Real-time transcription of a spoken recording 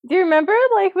Do you remember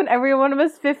like when everyone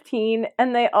was 15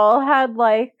 and they all had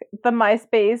like the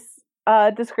MySpace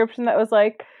description that was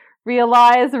like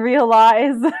realize,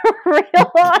 realize,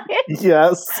 realize?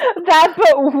 Yes. That,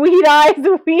 but weed eyes,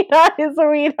 weed eyes,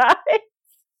 weed eyes.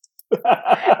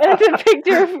 And it's a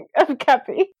picture of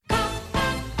Kepi.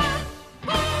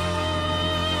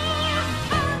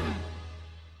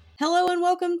 Hello and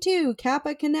welcome to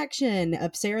Kappa Connection, a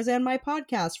Sarah's and My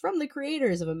podcast from the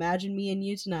creators of Imagine Me and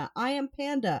Utena. I am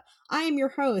Panda. I am your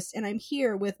host, and I'm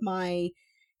here with my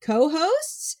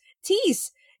co-hosts,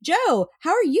 Tease, Joe. How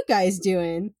are you guys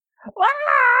doing?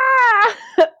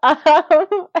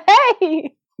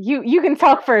 Hey, you can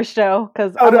talk first, Joe.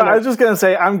 Because I was just gonna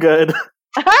say I'm good.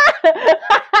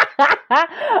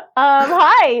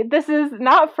 Hi, this is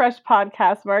not Fresh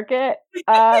Podcast Market.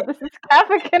 This is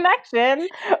Kappa Connection,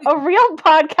 a real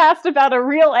podcast about a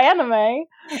real anime.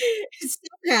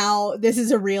 Somehow, this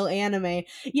is a real anime.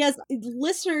 Yes,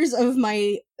 listeners of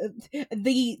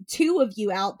the two of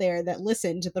you out there that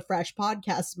listen to the Fresh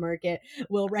Podcast Market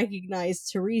will recognize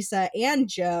Teresa and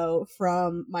Joe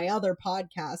from my other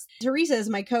podcast. Teresa is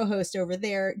my co-host over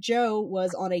there. Joe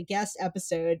was on a guest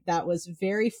episode that was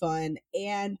very fun,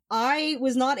 and I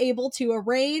was not able to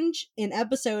arrange an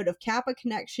episode of Kappa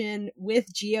Connection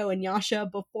with Gio and Yasha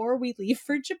before we leave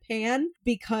for Japan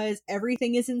because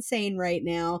everything is insane right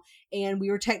now, and we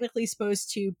were technically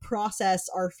supposed to process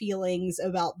our feelings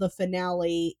about the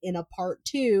finale in a part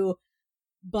 2,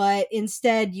 but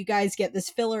instead you guys get this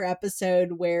filler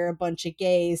episode where a bunch of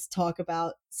gays talk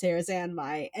about Sarah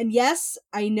Zanmai. And yes,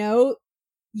 I know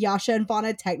Yasha and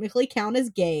Fauna technically count as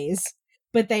gays,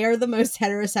 but they are the most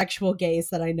heterosexual gays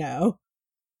that I know.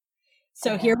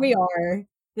 So here we are.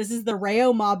 This is the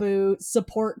Reo Mabu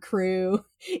support crew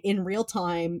in real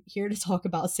time, here to talk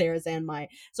about Sarah Zanmai.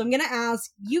 So I'm going to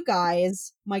ask you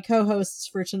guys, my co-hosts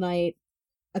for tonight,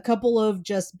 a couple of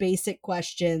just basic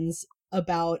questions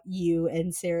about you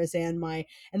and Sarah Zanmai.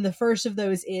 And the first of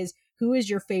those is, who is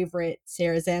your favorite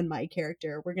Sarah Zanmai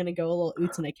character? We're going to go a little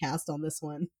Utena cast on this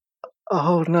one.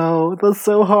 Oh no, that's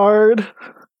so hard.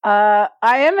 I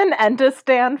am an Enta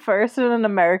stan first and an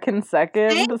American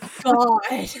second. Thank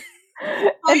God.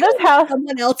 In this house,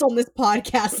 someone else on this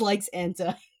podcast likes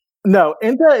Enta. No,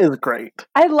 Enta is great.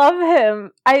 I love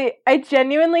him. I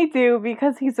genuinely do,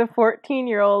 because he's a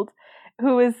 14-year-old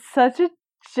who is such a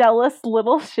jealous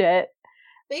little shit.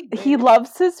 He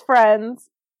loves his friends,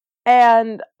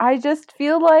 and I just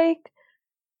feel like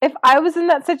if I was in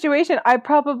that situation, I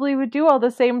probably would do all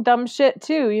the same dumb shit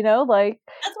too, you know? Like,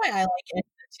 that's why I like Enta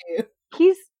too.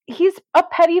 He's a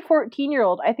petty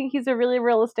 14-year-old. I think he's a really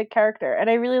realistic character, and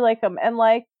I really like him. And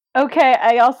like, okay,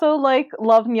 I also like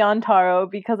love Nyan Taro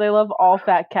because I love all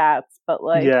fat cats, but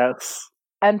like, yes,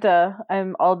 Enta,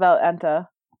 I'm all about Enta.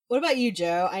 What about you,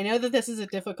 Joe? I know that this is a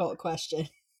difficult question.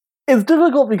 It's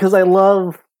difficult because I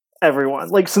love everyone.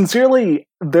 Like, sincerely,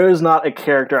 there's not a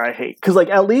character I hate. Because, like,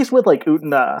 at least with, like,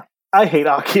 Utena, I hate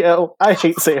Akio. I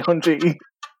hate Seonji.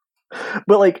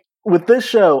 But, like, with this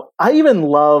show, I even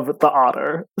love the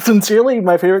Otter. Sincerely,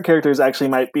 my favorite characters actually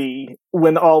might be,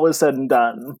 when all was said and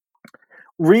done,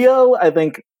 Rio, I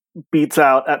think, beats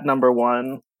out at number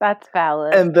 1. That's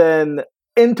valid. And then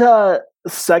Enta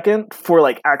second for,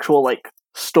 like, actual, like,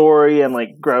 story and,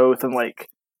 like, growth and, like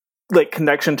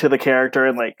connection to the character,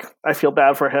 and like I feel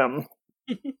bad for him.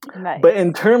 Nice. But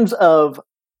in terms of,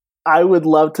 I would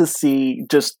love to see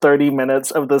just 30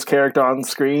 minutes of this character on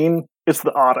screen, it's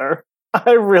the Otter.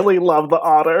 I really love the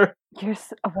Otter.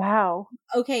 Wow.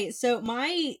 Okay, so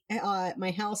my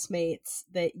my housemates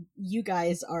that you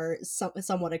guys are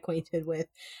somewhat acquainted with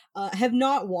have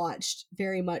not watched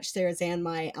very much Sarah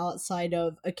Zanmai outside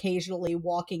of occasionally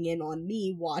walking in on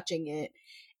me watching it.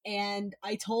 And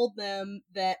I told them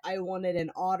that I wanted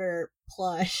an otter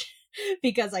plush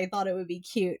because I thought it would be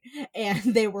cute. And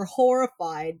they were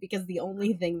horrified because the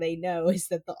only thing they know is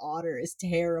that the otter is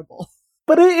terrible.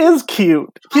 But it is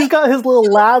cute. He's got his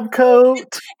little lab coat. And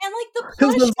like the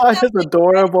plush his design is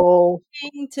adorable.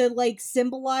 To like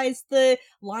symbolize the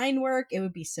line work, it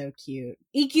would be so cute.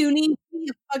 EQ needs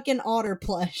a fucking otter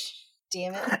plush.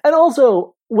 Damn it. And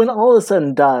also, when all is said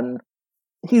and done,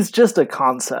 he's just a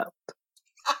concept.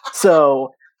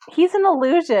 So he's an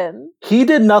illusion. He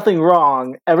did nothing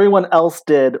wrong. Everyone else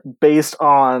did based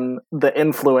on the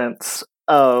influence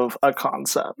of a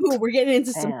concept. Ooh, we're getting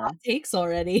into some hot takes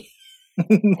already.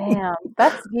 Damn,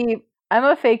 that's deep. I'm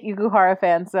a fake Ikuhara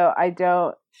fan, so I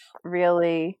don't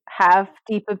really have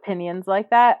deep opinions like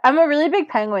that. I'm a really big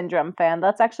Penguin Drum fan.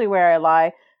 That's actually where I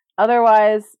lie.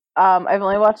 Otherwise, I've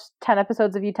only watched 10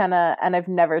 episodes of Utena, and I've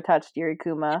never touched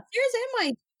Yurikuma.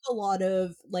 There's a lot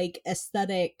of like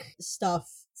aesthetic stuff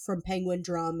from Penguin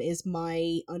Drum is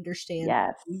my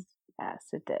understanding. Yes,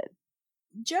 it did.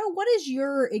 Joe, what is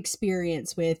your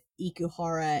experience with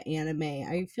Ikuhara anime?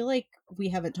 I feel like we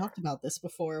haven't talked about this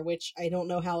before, which I don't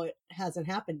know how it hasn't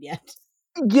happened yet.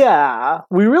 Yeah,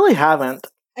 we really haven't.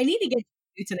 I need to get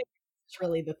Utena. It's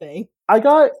really the thing. I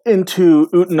got into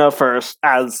Utena first,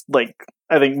 as like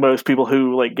I think most people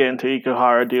who like get into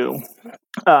Ikuhara do.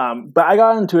 But I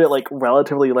got into it like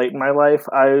relatively late in my life.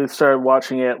 I started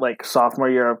watching it like sophomore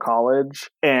year of college,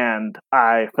 and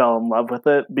I fell in love with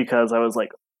it because I was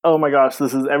like, oh my gosh,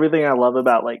 this is everything I love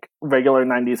about like regular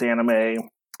 90s anime,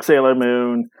 Sailor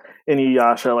Moon,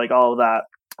 Inuyasha, like all of that.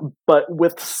 But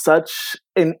with such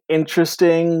an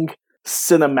interesting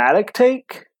cinematic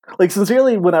take. Like,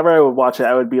 sincerely, whenever I would watch it,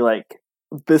 I would be like,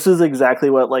 this is exactly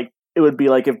what like it would be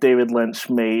like if David Lynch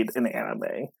made an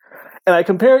anime. And I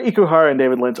compare Ikuhara and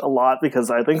David Lynch a lot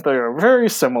because I think they are very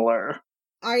similar.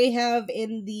 I have,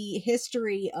 in the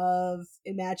history of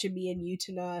Imagine Me and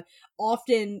Utena,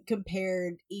 often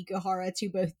compared Ikuhara to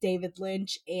both David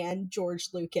Lynch and George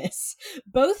Lucas.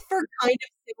 Both for kind of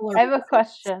similar I have a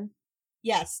question.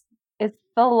 Yes. Is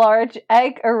the large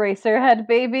egg Eraserhead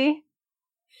baby?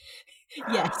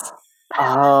 Yes.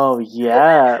 Oh,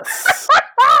 yes. Yes.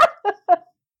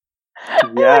 Oh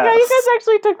my god, you guys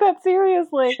actually took that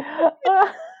seriously.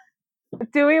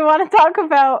 Do we want to talk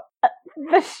about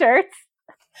the shirts?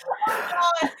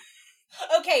 Oh god.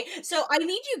 Okay, so I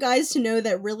need you guys to know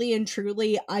that really and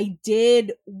truly I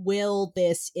did will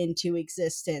this into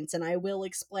existence, and I will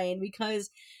explain, because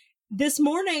this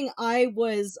morning I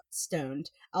was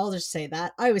stoned. I'll just say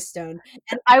that. I was stoned.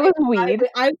 And I was weed.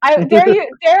 Dare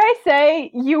I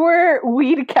say you were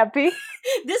weed keppy?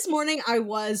 This morning I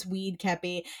was weed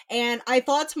keppy, and I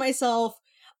thought to myself,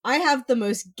 I have the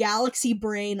most galaxy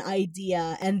brain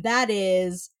idea, and that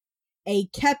is a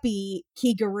keppy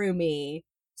Kigurumi.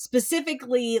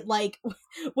 Specifically, like,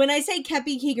 when I say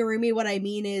keppy Kigurumi, what I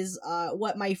mean is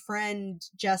what my friend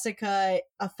Jessica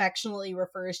affectionately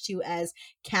refers to as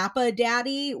Kappa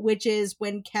Daddy, which is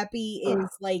when keppy is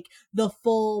like the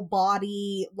full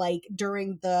body, like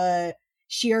during the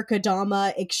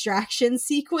Shirokadama extraction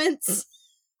sequence.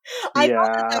 I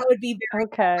thought that would be very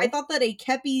okay. I thought that a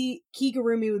keppy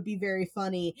Kigurumi would be very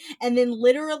funny. And then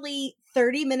literally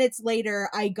 30 minutes later,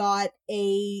 I got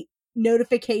a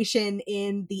notification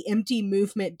in the Empty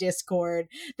Movement Discord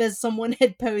that someone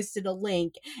had posted a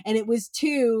link, and it was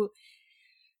to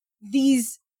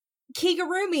these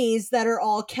Kigurumis that are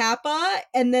all Kappa,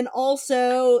 and then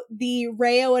also the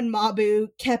Reo and Mabu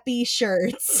keppy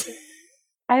shirts.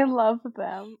 I love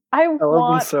them. I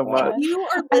love them so much. You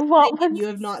are listening and you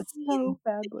have not seen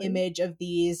the image of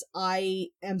these. I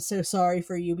am so sorry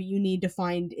for you, but you need to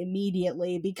find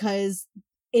immediately because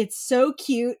it's so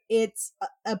cute. It's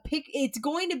a pic. It's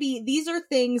going to be. These are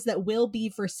things that will be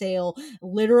for sale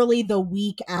literally the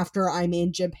week after I'm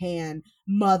in Japan.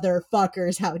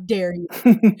 Motherfuckers, how dare you?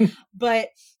 But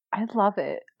I love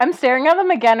it. I'm staring at them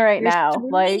again right now.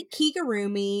 Like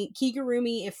Kigurumi,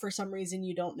 if for some reason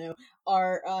you don't know,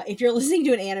 are if you're listening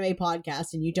to an anime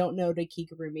podcast and you don't know what a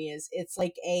Kigurumi is, it's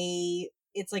like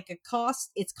it's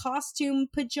costume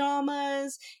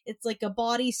pajamas. It's like a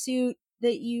bodysuit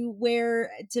that you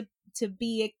wear to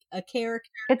be a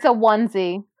character. It's a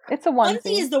onesie. It's a onesie.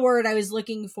 Onesie is the word I was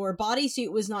looking for.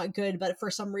 Bodysuit was not good, but for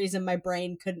some reason my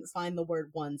brain couldn't find the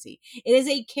word onesie. It is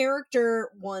a character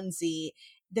onesie.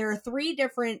 There are 3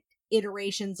 different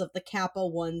iterations of the Kappa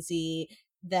onesie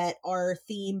that are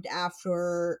themed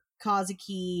after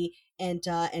Kazuki,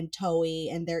 Enta, and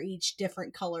Toei, and they're each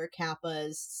different color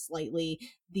Kappas slightly.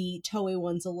 The Toei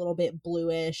one's a little bit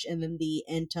bluish, and then the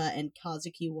Enta and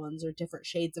Kazuki ones are different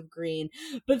shades of green.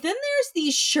 But then there's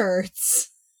these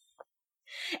shirts,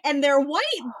 and they're white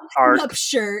button-up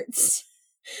shirts,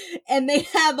 and they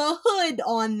have a hood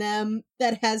on them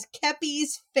that has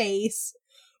Keppy's face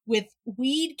with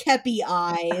weed keppy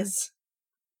eyes.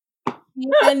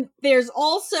 And there's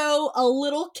also a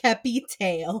little keppy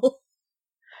tail.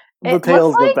 The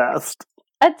tail's the best.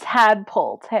 A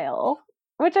tadpole tail,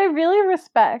 which I really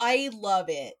respect. I love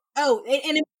it. Oh,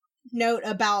 and a note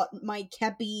about my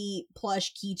keppy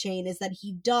plush keychain is that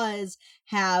he does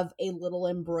have a little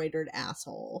embroidered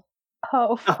asshole.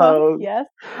 Oh yes.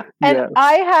 And yes.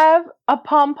 I have a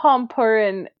Pom Pom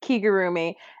Purin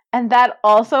Kigurumi, and that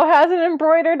also has an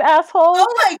embroidered asshole.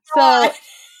 Oh my god! So,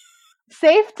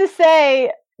 safe to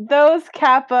say, those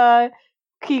Kappa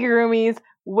Kigurumis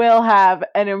will have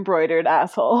an embroidered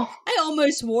asshole. I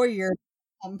almost wore your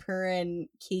Pom Purin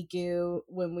Kiku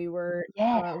when we were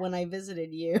when I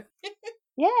visited you.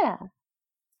 Yeah.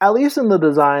 At least in the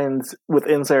designs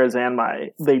within Sarah Zanmai,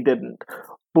 they didn't.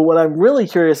 But what I'm really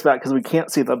curious about, because we can't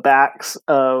see the backs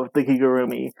of the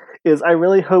Kigurumi, is I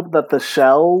really hope that the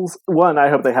shells, I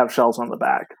hope they have shells on the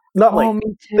back. Not like, me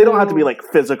too. they don't have to be like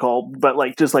physical, but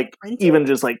like just like, Printed. even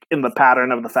just like in the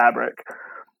pattern of the fabric.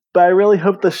 But I really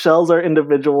hope the shells are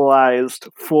individualized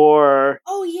for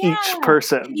each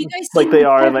person, You guys like seen they the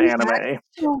are in the backpacks? anime.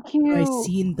 So cute. I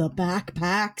seen the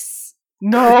backpacks.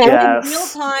 No. Yes. In real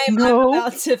time, No. I'm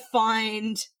about to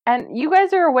find. And you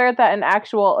guys are aware that an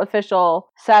actual official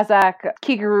Sazak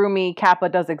Kigurumi Kappa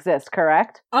does exist,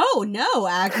 correct? Oh no,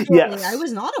 actually, Yes. I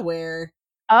was not aware.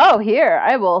 Oh, here,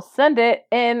 I will send it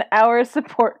in our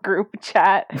support group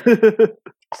chat.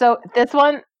 So this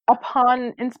one,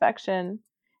 upon inspection,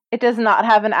 it does not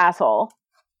have an asshole.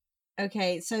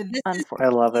 Okay, so this I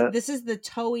love it. This is the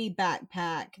Toei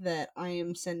backpack that I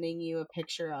am sending you a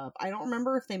picture of. I don't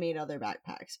remember if they made other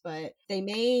backpacks, but they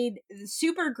made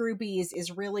Super Groupies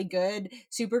is really good.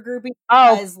 Super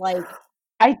Groupies is like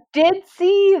I did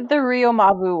see the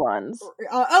Ryomabu ones.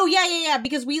 Oh yeah,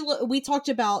 because we talked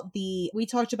about the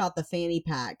fanny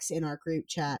packs in our group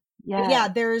chat. Yeah,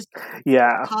 there's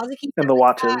Kazuki and the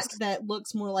watches that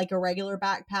looks more like a regular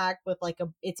backpack with like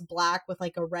it's black with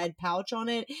like a red pouch on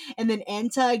it, and then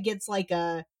Enta gets like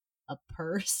a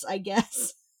purse, I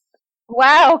guess.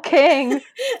 Wow, king!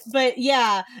 But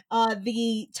yeah,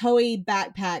 the Toei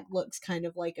backpack looks kind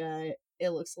of like it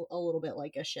looks a little bit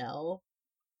like a shell.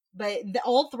 But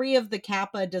all three of the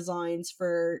Kappa designs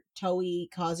for Toei,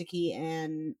 Kazuki,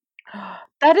 and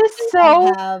that is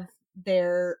so have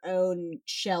their own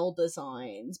shell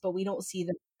designs, but we don't see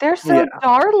them. They're so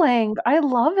darling. I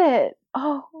love it.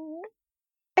 Oh,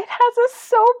 it has a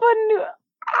Soba new.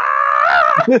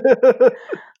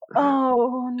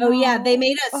 Oh no! Oh yeah, they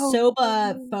made a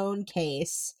Soba phone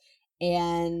case,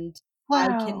 and I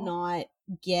cannot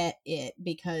get it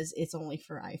because it's only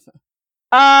for iPhone.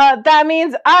 That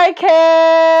means I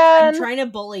can. I'm trying to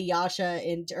bully I'm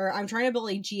trying to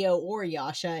bully Gio or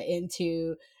Yasha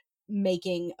into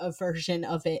making a version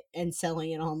of it and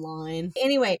selling it online.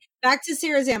 Anyway, back to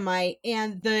Sarazanmai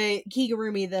and the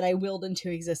Kigurumi that I willed into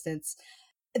existence.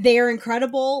 They are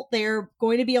incredible. They're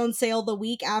going to be on sale the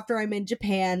week after I'm in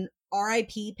Japan.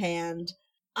 RIP Pand.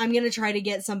 I'm going to try to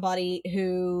get somebody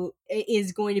who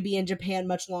is going to be in Japan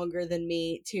much longer than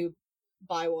me to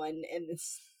buy one and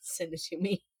send it to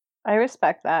me. I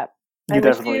respect that. You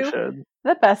definitely should.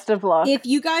 The best of luck. If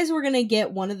you guys were going to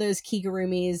get one of those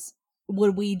Kigurumis,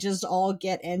 would we just all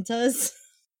get Entas?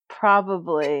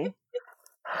 Probably.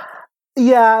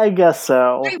 Yeah, I guess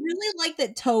so. I really like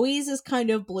that Toei's is kind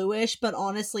of bluish, but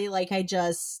honestly, like, I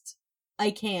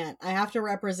can't. I have to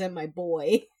represent my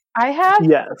boy. I have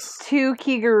 2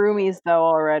 Kigurumis, though,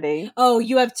 already. Oh,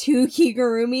 you have 2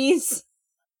 Kigurumis?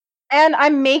 And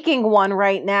I'm making one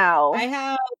right now.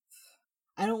 I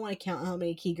don't want to count how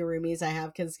many Kigurumis I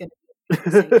have, because it's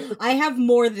going to be I have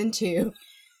more than 2.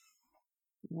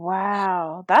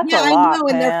 Wow, that's a lot. Yeah, I know,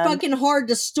 and man. they're fucking hard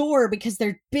to store because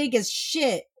they're big as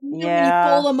shit. Yeah.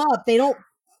 When you fold them up, they don't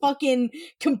fucking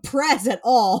compress at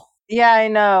all. Yeah, I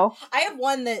know. I have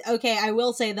one that, I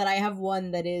will say that I have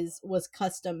one that was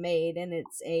custom made, and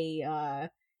it's a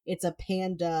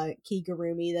panda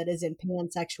Kigurumi that is in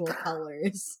pansexual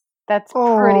colors. That's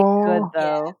pretty good,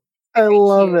 though. Yeah, I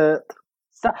love it.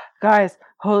 So, guys,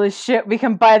 holy shit, we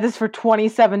can buy this for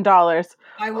 $27.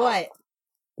 Buy what?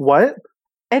 What?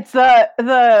 It's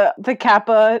the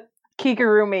Kappa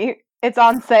Kigurumi. It's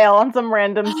on sale on some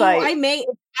random site. I'm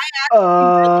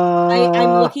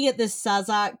looking at this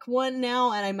Sazak one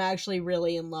now, and I'm actually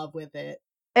really in love with it.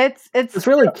 It's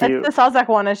really cute. The Sazak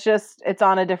one is it's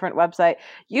on a different website.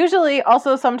 Usually,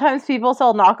 also sometimes people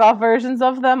sell knockoff versions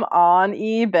of them on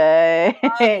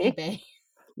eBay.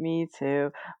 Me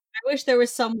too. I wish there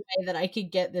was some way that I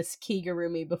could get this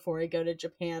Kigurumi before I go to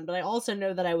Japan, but I also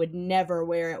know that I would never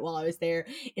wear it while I was there.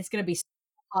 It's going to be so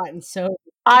hot and so...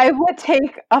 I would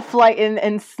take a flight in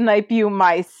and snipe you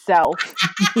myself.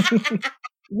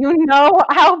 You know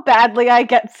how badly I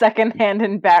get secondhand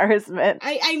embarrassment.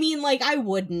 I mean, like, I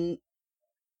wouldn't.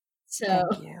 So...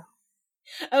 Thank you.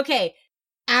 Okay,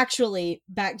 actually,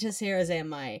 back to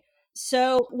Sarazanmai.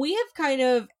 So, we have kind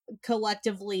of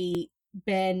collectively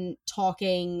been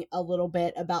talking a little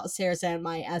bit about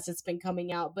Sarazanmai as it's been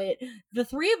coming out, but the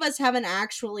three of us haven't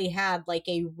actually had like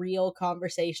a real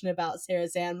conversation about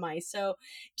Sarazanmai. So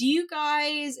do you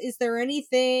guys, is there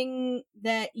anything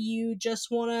that you just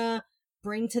want to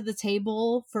bring to the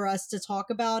table for us to talk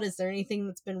about? Is there anything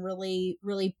that's been really,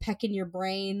 really pecking your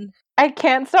brain? I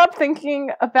can't stop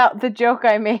thinking about the joke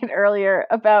I made earlier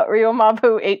about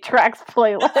Ryomabu 8 Tracks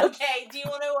playlist. Okay, do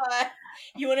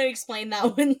you want to explain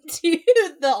that one to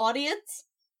the audience?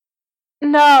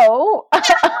 No.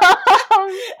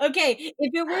 Okay,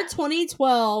 if it were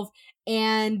 2012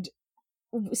 and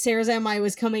Sarah Zanmai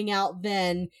was coming out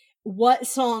then, what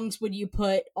songs would you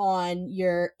put on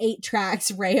your 8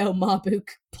 tracks Reo Mabuk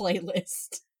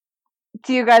playlist?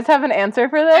 Do you guys have an answer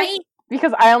for this?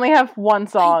 Because I only have one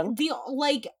song.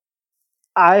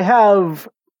 I have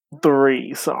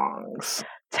 3 songs.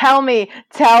 Tell me.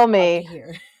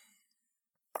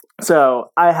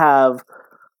 So I have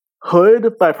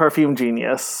Hood by Perfume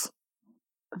Genius.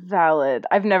 Valid.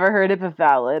 I've never heard it, but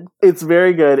valid. It's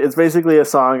very good. It's basically a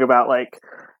song about like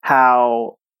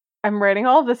how I'm writing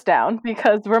all this down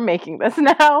because we're making this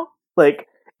now. Like,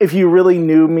 if you really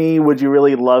knew me, would you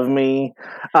really love me?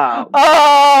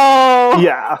 Oh!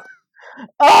 Yeah.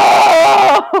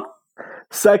 Oh!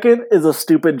 Second is a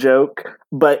stupid joke,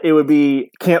 but it would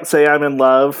be Can't Say I'm in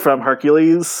Love from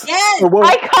Hercules. Yes!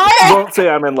 Iconic! Won't Say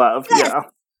I'm in Love. Yes! Yeah.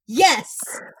 Yes!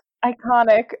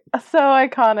 Iconic. So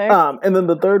iconic. And then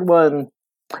the third one,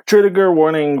 trigger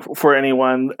warning for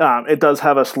anyone, it does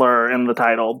have a slur in the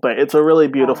title, but it's a really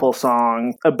beautiful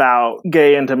song about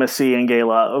gay intimacy and gay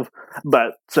love.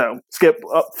 But so skip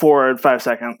forward 5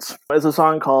 seconds. It's a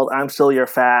song called I'm Still Your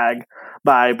Fag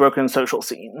by Broken Social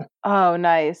Scene. Oh,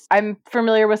 nice. I'm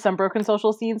familiar with some Broken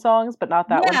Social Scene songs, but not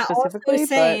that one specifically. Also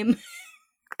same.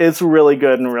 It's really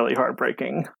good and really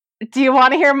heartbreaking. Do you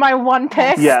want to hear my one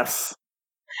pick? Yes.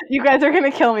 You guys are going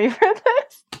to kill me for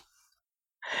this.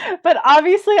 But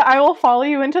obviously, I Will Follow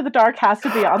You Into the Dark has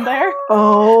to be on there.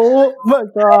 Oh my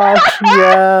gosh,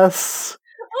 yes.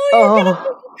 Oh, you're gonna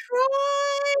cry.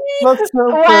 That's so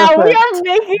wow, perfect. we are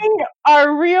making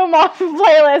our Reo Mabuk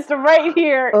playlist right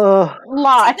here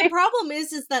live. The problem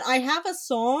is that I have a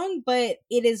song, but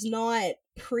it is not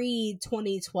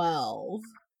pre-2012.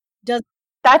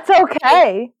 That's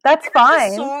okay. That's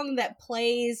fine. A song that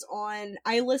plays on.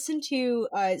 I listen to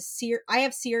I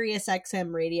have Sirius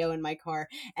XM radio in my car,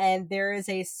 and there is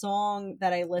a song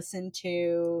that I listen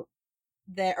to.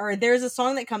 There's a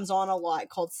song that comes on a lot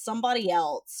called Somebody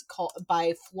Else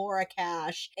by Flora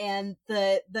Cash, and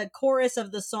the chorus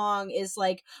of the song is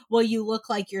like, well, you look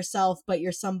like yourself but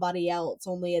you're somebody else,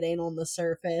 only it ain't on the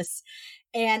surface.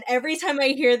 And every time I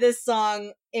hear this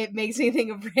song it makes me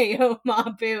think of Reo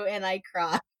Mabuk and I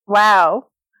cry. Wow,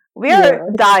 we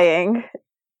are dying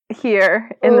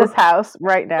here in this house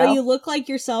right now. Well, you look like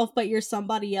yourself, but you're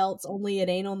somebody else, only it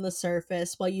ain't on the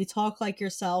surface. Well, you talk like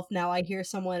yourself, now I hear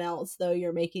someone else, though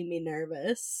you're making me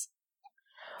nervous.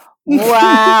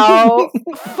 Wow.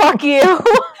 Fuck you.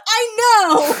 I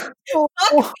know!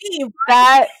 Fuck me.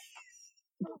 That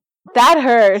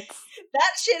hurts.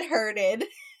 That shit hurted.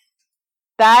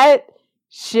 That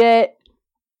shit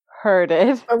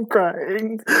hurted. I'm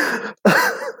crying. A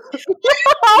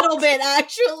little bit,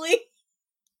 actually.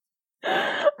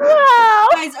 Wow.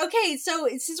 Guys, okay, so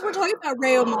since we're talking about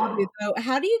Reo Mabuk, though,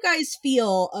 how do you guys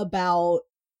feel about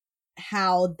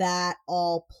how that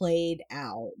all played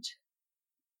out?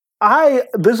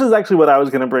 This is actually what I was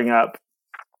going to bring up,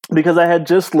 because I had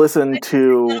just listened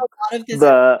to a lot of this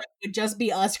would just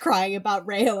be us crying about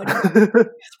Reo and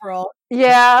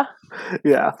Yeah.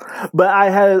 But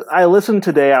I listened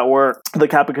today at work the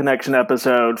Kappa Connection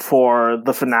episode for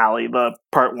the finale, the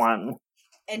part 1.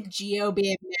 And Gio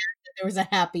being mad that there was a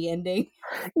happy ending.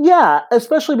 Yeah,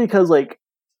 especially because, like,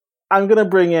 I'm going to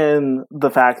bring in the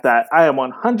fact that I am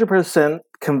 100%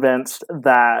 convinced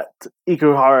that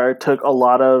Ikuhara took a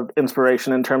lot of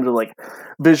inspiration in terms of, like,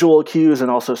 visual cues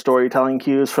and also storytelling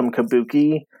cues from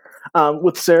Kabuki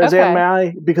with Sarah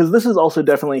Zanmai, because this is also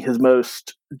definitely his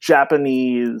most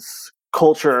Japanese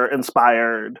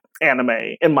culture-inspired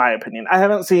anime, in my opinion. I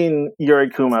haven't seen Yuri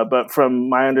Kuma, but from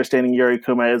my understanding, Yuri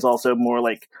Kuma is also more,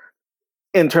 like,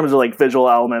 in terms of, like, visual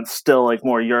elements, still, like,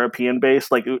 more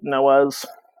European-based, like Utena was.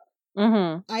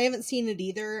 Mm-hmm. I haven't seen it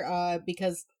either,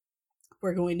 because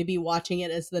we're going to be watching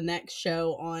it as the next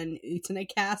show on Utena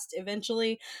Cast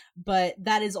eventually, but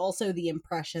that is also the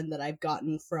impression that I've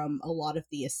gotten from a lot of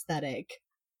the aesthetic.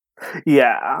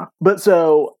 Yeah, but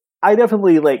so I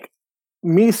definitely, like,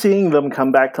 me seeing them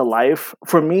come back to life,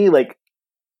 for me, like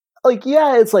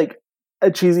yeah, it's like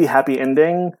a cheesy happy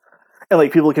ending, and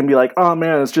like people can be like, oh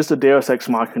man, it's just a Deus Ex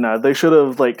Machina, they should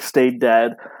have like stayed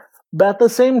dead. But at the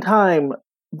same time,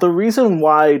 the reason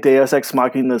why Deus Ex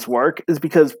Machinas work is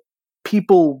because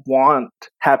people want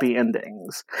happy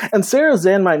endings. And Sarah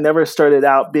Zanmai never started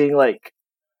out being like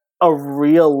a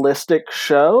realistic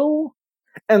show.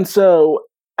 And so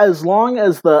as long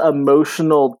as the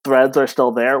emotional threads are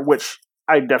still there, which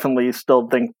I definitely still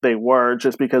think they were,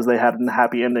 just because they had a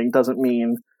happy ending doesn't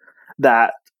mean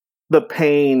that the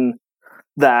pain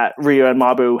that Ryo and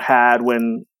Mabuk had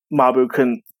when Mabuk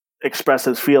couldn't express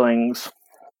his feelings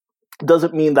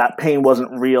doesn't mean that pain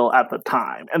wasn't real at the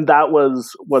time. And that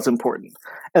was what's important.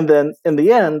 And then in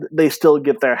the end, they still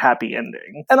get their happy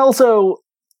ending. And also,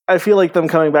 I feel like them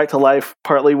coming back to life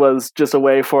partly was just a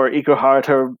way for Ikuhara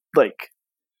to, like,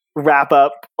 wrap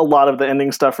up a lot of the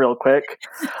ending stuff real quick.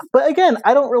 But again,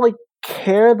 I don't really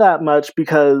care that much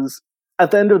because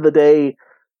at the end of the day,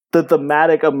 the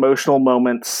thematic emotional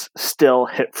moments still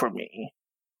hit for me.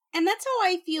 And that's how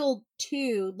I feel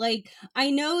too. Like, I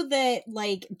know that,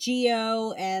 like,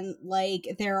 Geo and,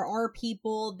 like, there are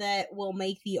people that will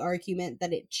make the argument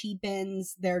that it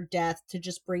cheapens their death to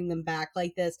just bring them back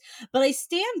like this. But I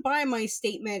stand by my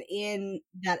statement in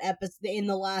that episode, in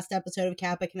the last episode of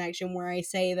Kappa Connection, where I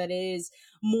say that it is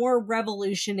more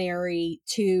revolutionary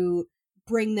to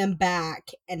bring them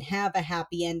back and have a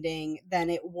happy ending than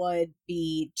it would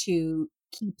be to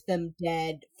keep them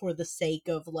dead for the sake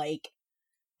of, like,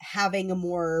 having a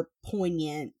more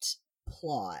poignant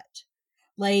plot.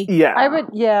 Like, I'm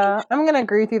gonna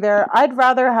agree with you there. I'd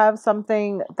rather have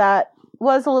something that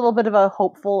was a little bit of a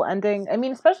hopeful ending. I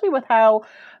mean, especially with how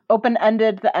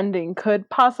open-ended the ending could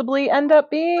possibly end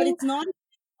up being. But it's not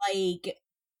like,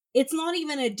 it's not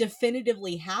even a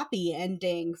definitively happy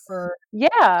ending for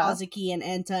Kazuki and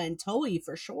Enta and Toei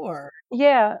for sure.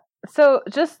 Yeah. So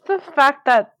just the fact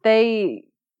that they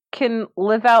can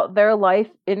live out their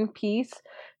life in peace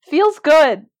feels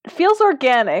good, feels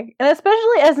organic, and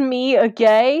especially as me, a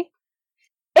gay,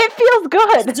 it feels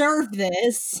good. I deserve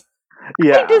this.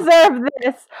 Yeah. I deserve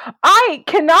this. I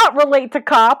cannot relate to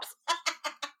cops,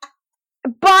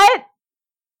 but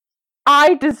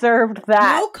I deserved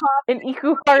that. No cop. And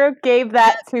Ikuhara gave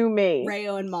that to me.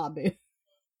 Reo and Mabu.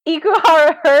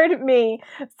 Ikuhara heard me,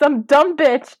 some dumb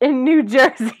bitch in New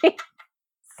Jersey.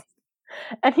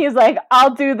 And he's like,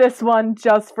 I'll do this one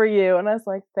just for you. And I was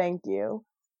like, thank you.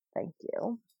 Thank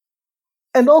you.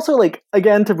 And also, like,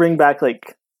 again, to bring back,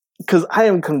 like, because I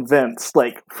am convinced,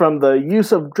 like, from the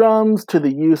use of drums to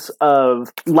the use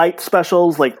of light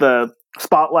specials, like the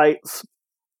spotlights,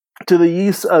 to the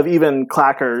use of even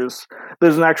clackers.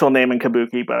 There's an actual name in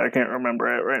Kabuki, but I can't remember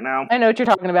it right now. I know what you're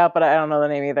talking about, but I don't know the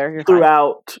name either. You're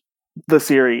throughout the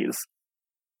series.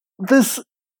 This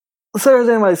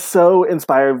Sarazanmai is so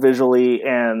inspired visually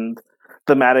and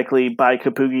thematically by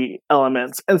Kabuki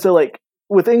elements. And so, like,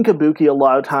 within Kabuki, a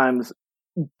lot of times,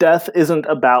 death isn't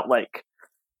about, like,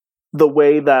 the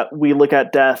way that we look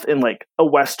at death in, like, a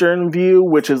Western view,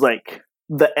 which is, like,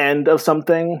 the end of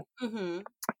something. Mm-hmm.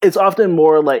 It's often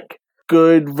more, like,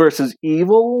 good versus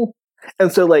evil.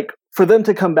 And so, like, for them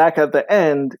to come back at the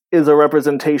end is a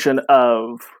representation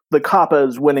of the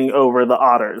Kappas winning over the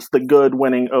Otters, the good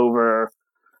winning over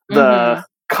the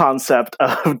concept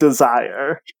of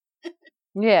desire.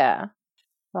 Yeah.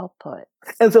 Well put.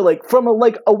 And so, like, from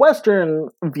a Western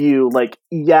view, like,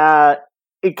 yeah,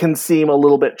 it can seem a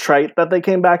little bit trite that they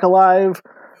came back alive,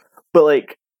 but,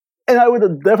 like, and I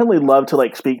would definitely love to,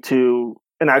 like, speak to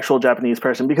an actual Japanese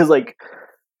person, because, like,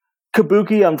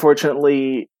 Kabuki,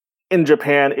 unfortunately, in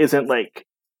Japan isn't, like,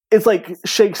 it's like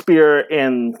Shakespeare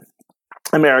in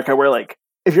America, where, like,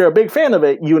 if you're a big fan of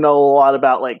it, you know a lot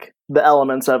about, like, the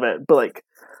elements of it, but, like,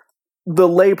 the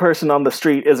layperson on the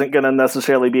street isn't going to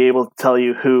necessarily be able to tell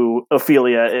you who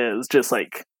Ophelia is, just,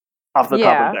 like, off the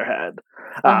top of their head.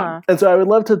 And so I would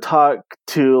love to talk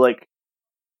to, like,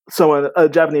 someone, a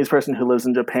Japanese person who lives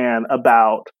in Japan,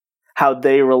 about how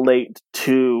they relate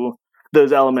to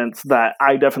those elements that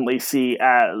I definitely see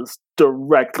as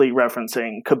directly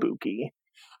referencing Kabuki.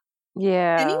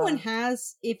 Yeah.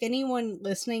 If anyone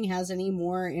listening has any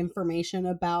more information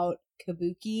about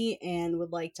Kabuki and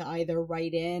would like to either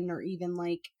write in or even,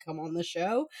 like, come on the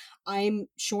show, I'm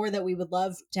sure that we would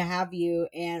love to have you.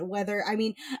 And whether, I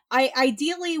mean,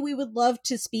 ideally we would love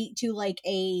to speak to, like,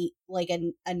 a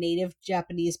native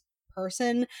Japanese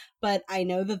person, but I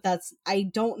know I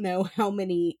don't know how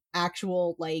many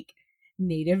actual, like,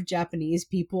 native Japanese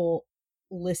people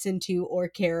listen to or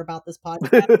care about this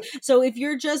podcast. So if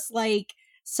you're just, like,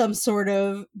 some sort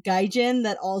of gaijin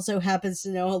that also happens to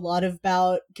know a lot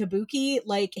about Kabuki,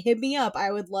 like, hit me up.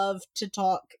 I would love to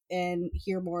talk and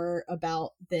hear more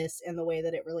about this and the way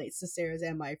that it relates to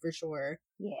Sarazanmai for sure.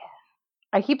 Yeah.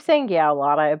 I keep saying yeah a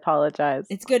lot. I apologize.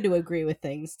 It's good to agree with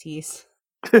things, Tease.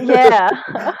 Yeah.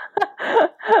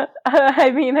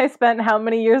 I mean, I spent how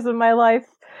many years of my life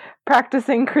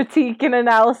practicing critique and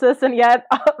analysis, and yet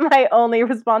my only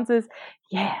response is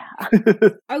yeah.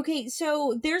 Okay,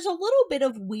 so there's a little bit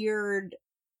of weird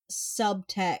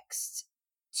subtext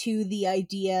to the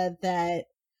idea that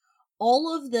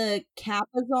all of the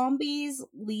Kappa zombies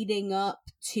leading up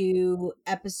to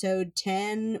episode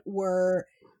 10 were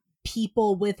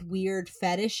people with weird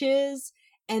fetishes,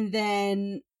 and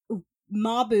then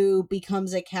Mabu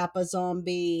becomes a Kappa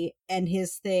zombie, and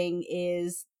his thing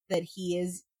is that he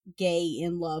is gay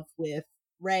in love with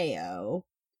Reo.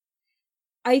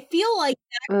 I feel like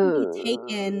that can be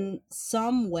taken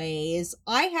some ways.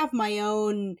 I have my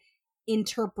own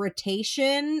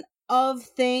interpretation of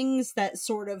things that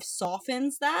sort of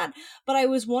softens that, but I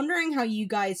was wondering how you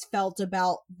guys felt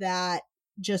about that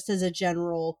just as a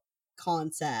general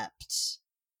concept.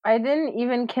 I didn't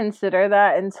even consider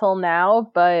that until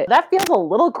now, but that feels a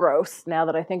little gross now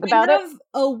that I think about it. Kind of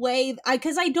a way,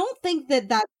 because I don't think that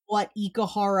that's what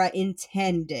Ikuhara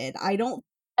intended. I don't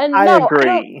agree.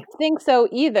 I don't think so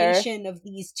either. Of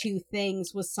these two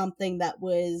things was something that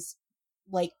was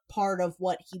like part of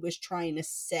what he was trying to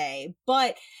say,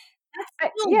 but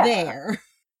that's still there.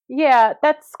 Yeah,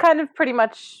 that's kind of pretty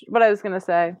much what I was gonna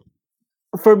say.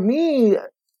 For me,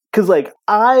 because like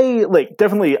I like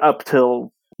definitely up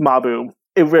till Mabu,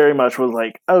 it very much was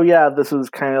like, oh yeah, this is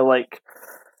kind of like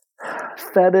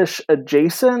fetish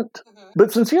adjacent.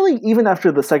 But sincerely, even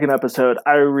after the second episode,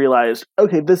 I realized,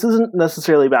 okay, this isn't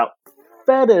necessarily about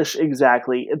fetish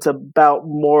exactly. It's about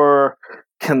more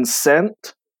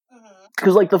consent.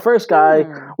 Because like the first guy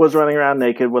was running around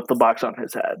naked with the box on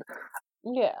his head.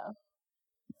 Yeah.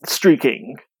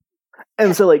 Streaking.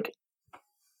 And so like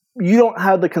you don't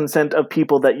have the consent of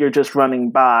people that you're just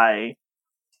running by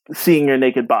seeing your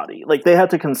naked body. Like they have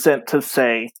to consent to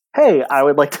say, hey, I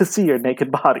would like to see your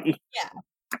naked body. Yeah.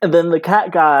 And then the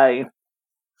cat guy,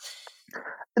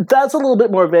 that's a little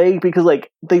bit more vague because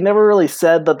like they never really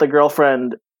said that the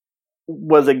girlfriend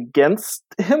was against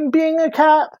him being a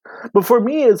cat. But for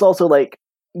me, it's also like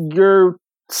you're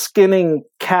skinning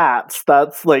cats.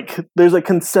 That's like there's a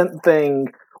consent thing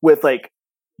with like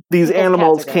these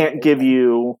animals can't give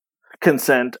you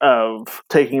consent of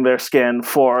taking their skin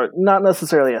for not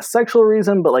necessarily a sexual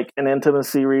reason, but like an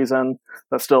intimacy reason.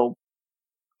 That's still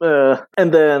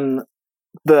and then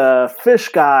the fish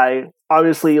guy,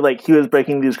 obviously, like he was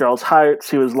breaking these girls' hearts.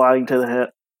 He was lying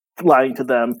to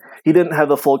them. He didn't have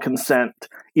the full consent,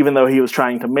 even though he was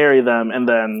trying to marry them and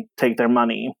then take their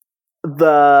money.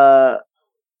 The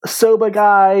soba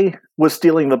guy was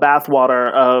stealing the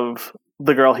bathwater of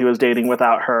the girl he was dating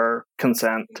without her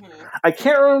consent. I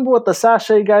can't remember what the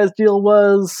sachet guy's deal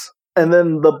was. And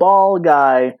then the ball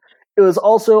guy, it was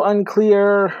also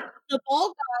unclear. The ball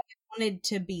guy wanted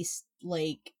to be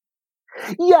like...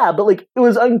 Yeah, but like it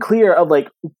was unclear of like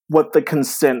what the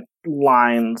consent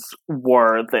lines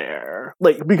were there.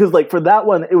 Like because like for that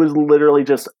one it was literally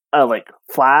just a like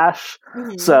flash.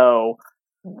 So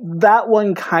that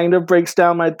one kind of breaks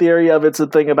down my theory of it's a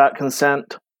thing about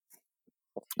consent.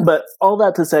 But all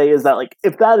that to say is that like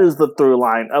if that is the through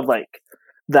line of like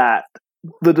that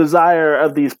the desire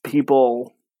of these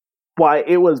people, why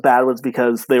it was bad was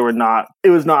because it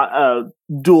was not a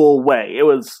dual way. It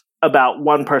was about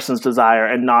one person's desire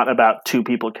and not about two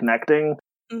people connecting.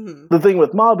 The thing with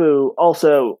Mabu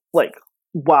also, like,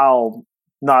 while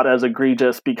not as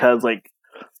egregious because like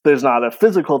there's not a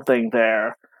physical thing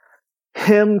there,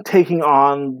 him taking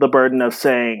on the burden of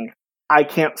saying, I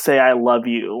can't say I love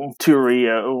you to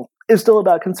Reo is still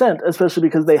about consent, especially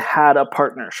because they had a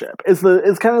partnership. It's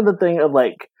kind of the thing of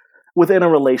like within a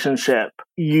relationship,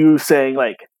 you saying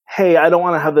like, hey, I don't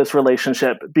want to have this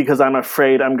relationship because I'm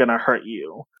afraid I'm going to hurt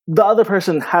you. The other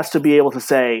person has to be able to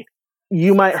say,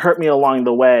 you might hurt me along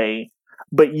the way,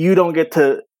 but you don't get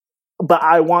to, but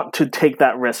I want to take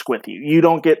that risk with you. You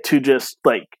don't get to just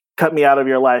like cut me out of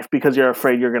your life because you're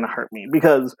afraid you're going to hurt me.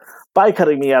 Because by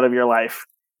cutting me out of your life,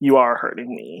 you are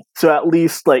hurting me. So at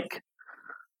least like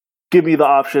give me the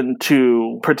option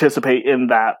to participate in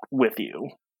that with you.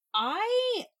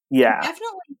 Yeah,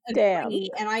 definitely agree.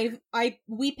 And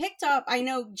we picked up, I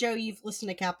know, Joe, you've listened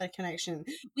to Kappa Connection.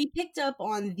 We picked up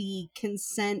on the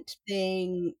consent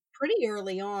thing pretty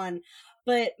early on,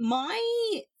 but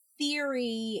my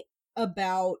theory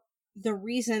about the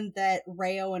reason that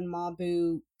Reo and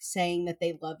Mabu saying that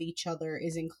they love each other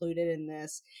is included in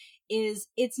this is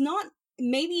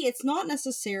maybe it's not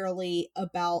necessarily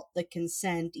about the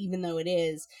consent, even though it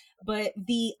is, but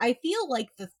I feel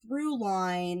like the through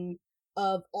line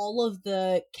of all of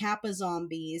the Kappa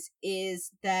zombies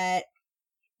is that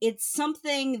it's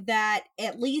something that,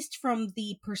 at least from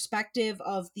the perspective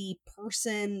of the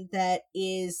person that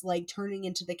is like turning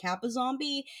into the Kappa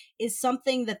zombie, is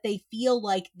something that they feel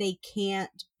like they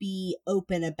can't be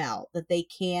open about, that they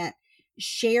can't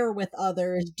share with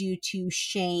others due to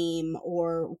shame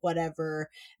or whatever,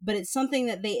 but it's something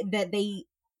that they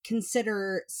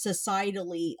consider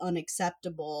societally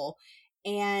unacceptable.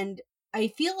 And I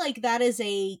feel like that is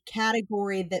a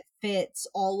category that fits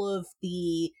all of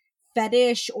the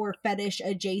fetish or fetish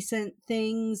adjacent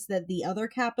things that the other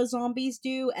Kappa zombies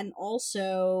do, and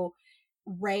also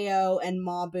Reo and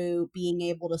Mabu being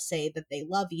able to say that they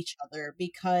love each other,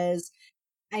 because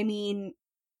I mean,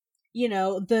 you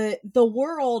know, the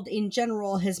world in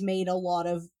general has made a lot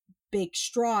of big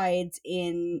strides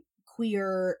in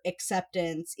queer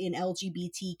acceptance, in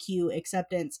LGBTQ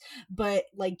acceptance, but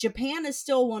like Japan is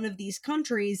still one of these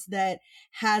countries that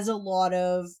has a lot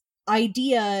of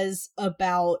ideas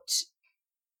about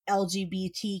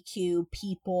LGBTQ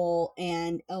people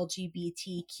and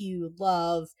LGBTQ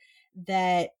love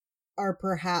that are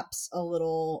perhaps a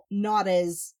little not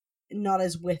as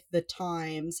with the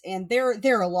times, and there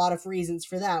are a lot of reasons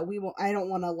for that.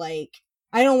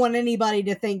 I don't want anybody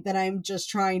to think that I'm just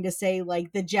trying to say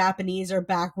like the Japanese are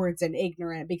backwards and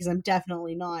ignorant, because I'm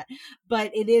definitely not.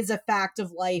 But it is a fact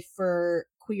of life for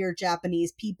queer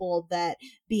Japanese people that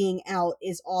being out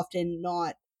is often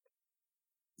not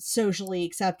socially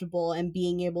acceptable, and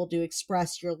being able to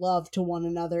express your love to one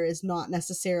another is not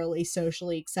necessarily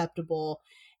socially acceptable.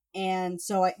 And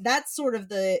so that's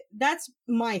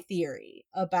my theory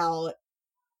about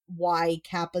why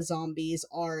Kappa zombies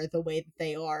are the way that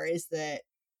they are, is that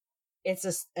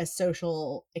it's a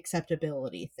social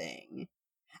acceptability thing.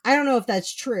 I don't know if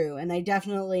that's true, and I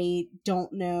definitely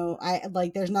don't know.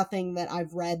 There's nothing that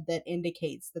I've read that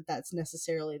indicates that that's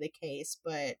necessarily the case,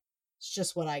 but it's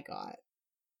just what I got.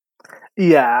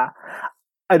 Yeah,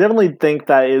 I definitely think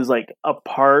that is like a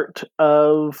part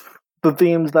of the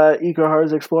themes that Ikuhara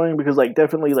is exploring, because like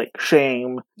definitely like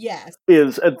shame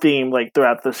is a theme like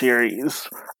throughout the series.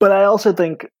 But I also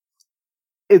think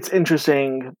it's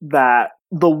interesting that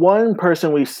the one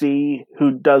person we see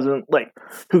who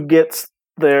gets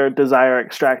their desire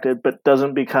extracted but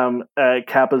doesn't become a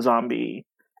Kappa zombie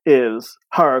is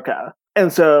Haruka.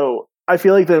 And so I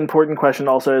feel like the important question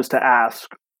also is to ask,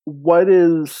 what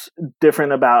is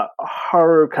different about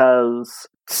Haruka's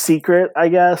secret, I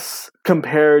guess,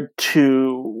 compared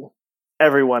to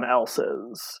everyone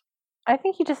else's? I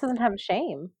think he just doesn't have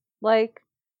shame. Like,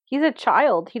 he's a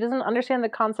child. He doesn't understand the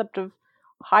concept of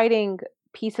hiding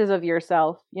pieces of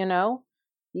yourself, you know?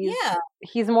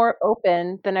 He's more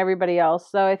open than everybody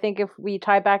else. So I think if we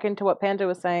tie back into what Panda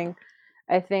was saying,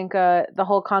 I think the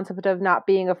whole concept of not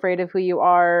being afraid of who you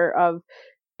are, of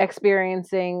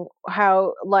experiencing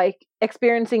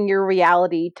your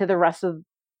reality to the rest of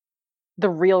the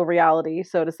real reality,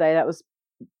 so to say. That was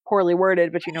poorly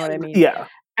worded, but you know what I mean. Yeah.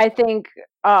 I think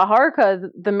Haruka,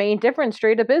 the main difference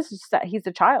straight up is just that he's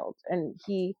a child, and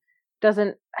he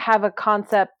doesn't have a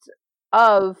concept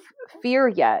of fear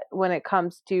yet when it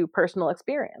comes to personal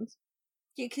experience.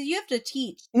 Yeah, because you have to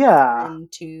teach them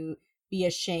to be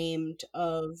ashamed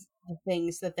of the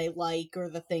things that they like or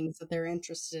the things that they're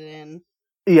interested in.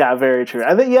 Yeah, very true.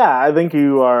 I think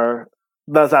you are.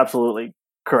 That's absolutely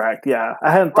correct. Yeah,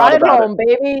 I hadn't thought about it,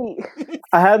 baby.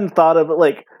 I hadn't thought of it,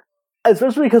 like,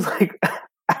 especially because like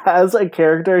as a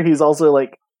character, he's also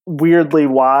like weirdly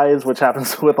wise, which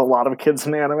happens with a lot of kids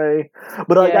in anime.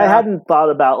 But like, I hadn't thought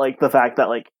about like the fact that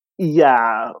like,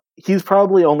 he's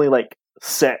probably only like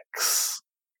 6.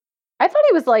 I thought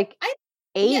he was like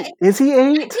 8. Yeah, is he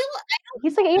 8?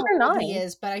 He's like 8 or 9. He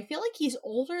is, but I feel like he's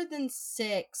older than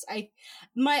 6.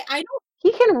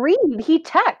 He can read. He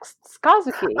texts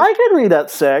Kazuki. I can read at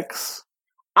 6.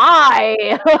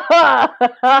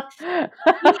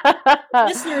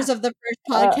 Listeners of the First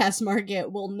Podcast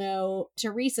Market will know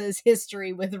Teresa's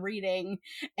history with reading,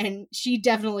 and she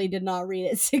definitely did not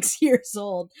read at 6 years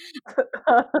old.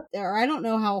 Or I don't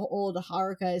know how old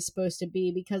Haruka is supposed to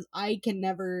be, because I can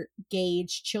never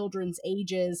gauge children's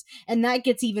ages, and that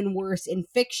gets even worse in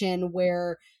fiction,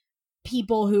 where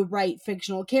people who write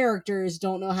fictional characters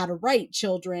don't know how to write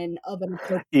children of an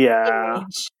appropriate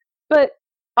age. But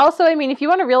also, I mean, if you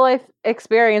want a real life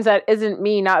experience that isn't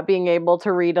me not being able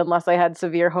to read unless I had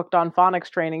severe hooked on phonics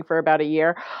training for about a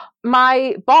year,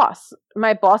 my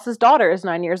boss's daughter is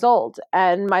 9 years old,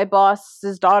 and my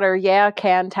boss's daughter,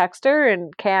 can text her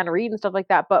and can read and stuff like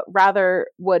that, but rather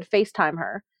would FaceTime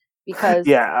her, because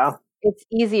it's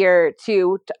easier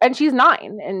and she's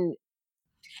 9, and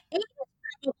it's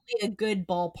probably a good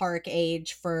ballpark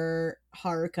age for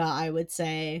Haruka, I would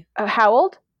say. How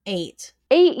old? 8.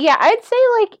 8, yeah, I'd say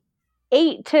like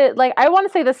 8 to like, I want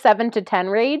to say the 7 to 10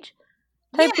 range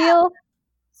type deal.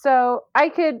 So I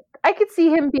could see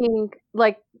him being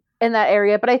like in that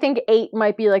area, but I think 8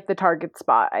 might be like the target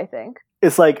spot. I think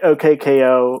it's like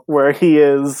OKKO, where he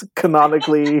is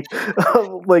canonically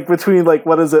like between like,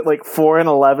 what is it, like 4 and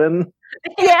 11?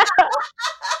 Yeah.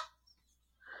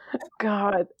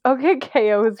 God,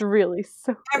 OKKO is really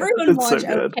so good. Everyone watch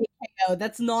OKKO.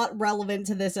 That's not relevant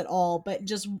to this at all, but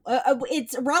just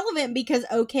it's relevant because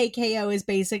OKKO is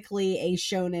basically a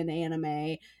shonen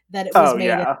anime that it was made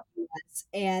in the US,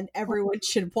 and everyone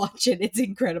should watch it. It's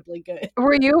incredibly good.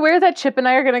 Were you aware that Chip and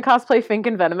I are going to cosplay Fink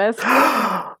and Venomous?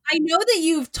 I know that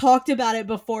you've talked about it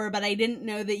before, but I didn't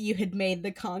know that you had made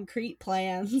the concrete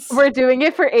plans. We're doing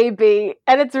it for AB,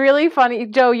 and it's really funny.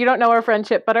 Joe, you don't know our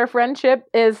friendship, but our friendship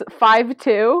is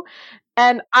 5'2",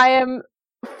 and I am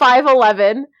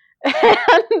 5'11",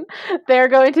 and they're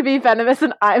going to be Venomous,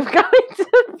 and I'm going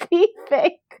to be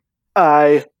Fink.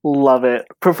 I love it.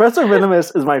 Professor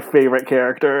Venomous is my favorite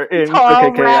character in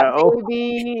OKKO.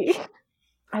 Baby.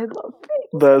 I love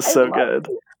Fink. That's so good.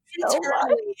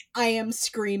 Internally, I am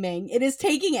screaming. It is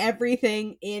taking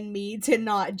everything in me to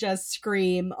not just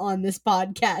scream on this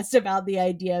podcast about the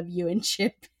idea of you and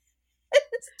Chip.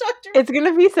 It's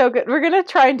gonna be so good. We're gonna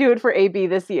try and do it for AB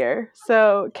this year.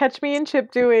 So catch me and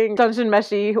Chip doing Dungeon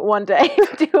Meshi one day,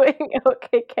 doing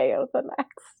OKKO the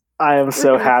next. I am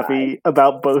so happy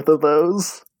about both of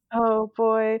those. Oh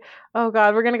boy. Oh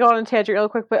god, we're gonna go on a tangent real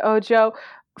quick, but Joe,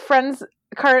 friends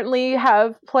currently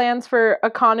have plans for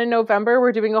a con in November.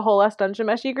 We're doing a whole Dungeon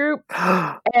Meshi group,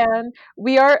 and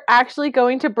we are actually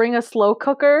going to bring a slow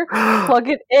cooker, plug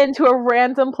it into a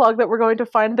random plug that we're going to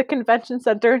find at the convention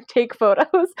center and take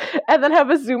photos, and then have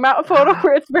a zoom out photo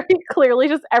where it's very clearly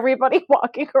just everybody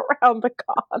walking around the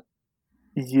con.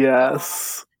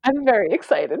 Yes. I'm very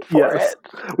excited for it.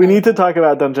 We need to talk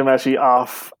about Dungeon Meshi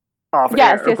off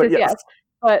yes, air. Yes.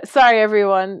 But sorry,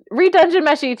 everyone. Read Dungeon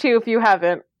Meshi too if you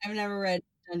haven't. I've never read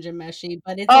Dungeon Meshi,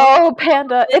 but it's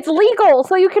Panda. It's legal,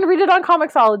 so you can read it on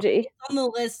Comixology. It's on the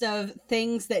list of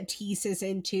things that Tease is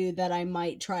into that I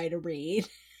might try to read.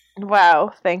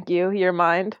 Wow, thank you. Your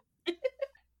mind.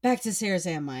 Back to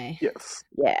Sarazanmai. Yes.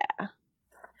 Yeah.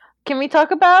 Can we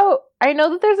talk about... I know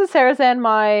that there's a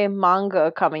Sarazanmai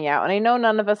manga coming out, and I know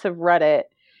none of us have read it,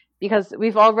 because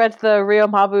we've all read the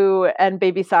Ryomabu and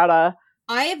Baby Sada.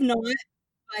 I have not,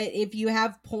 but if you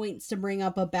have points to bring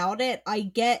up about it,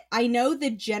 I know the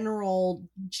general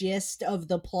gist of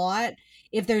the plot.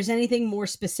 If there's anything more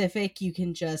specific, you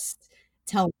can just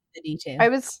tell me the details. I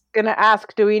was gonna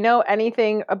ask, do we know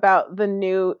anything about the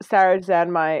new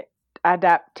Sarazanmai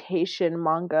adaptation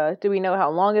manga? Do we know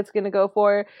how long it's going to go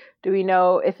for? Do we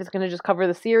know if it's going to just cover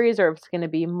the series or if it's going to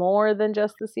be more than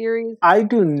just the series? I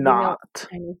do not.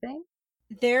 Anything?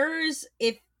 There's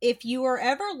if you are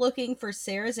ever looking for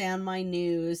Sarazanmai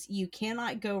news, you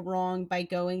cannot go wrong by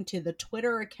going to the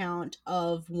Twitter account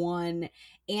of one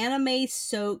Anime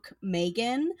Soak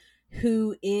Megan,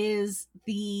 who is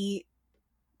the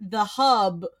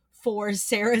hub for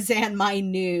Sarazanmai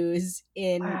news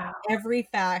in every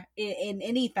in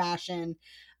any fashion,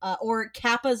 or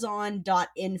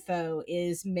kapazon.info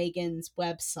is Megan's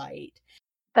website.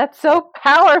 That's so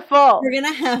powerful. We're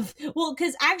gonna have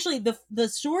because actually the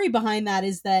story behind that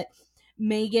is that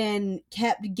Megan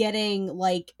kept getting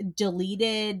like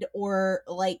deleted or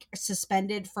like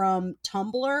suspended from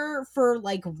Tumblr for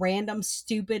like random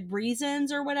stupid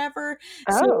reasons or whatever.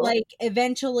 So like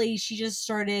eventually she just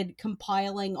started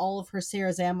compiling all of her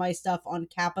Sarazanmai stuff on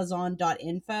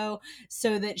kapazon.info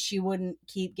so that she wouldn't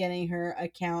keep getting her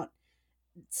account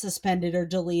suspended or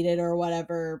deleted or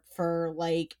whatever for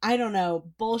like, I don't know,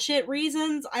 bullshit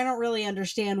reasons. I don't really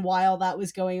understand why all that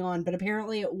was going on, but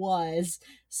apparently it was.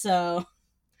 So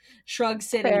Shrug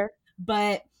City. Fair.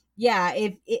 But yeah,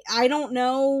 I don't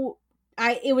know.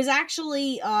 It was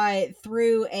actually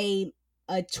through a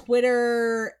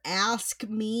Twitter ask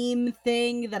meme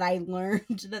thing that I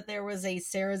learned that there was a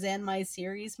Sarazanmai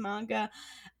series manga.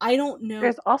 I don't know.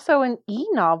 There's also an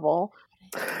e-novel.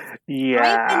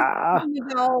 Yeah.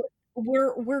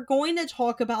 We're going to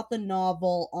talk about the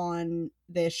novel on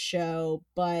this show,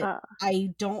 but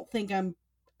I don't think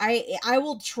I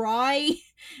will try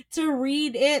to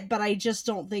read it, but I just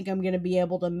don't think I'm going to be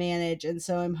able to manage, and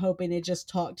so I'm hoping to just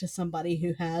talk to somebody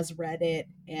who has read it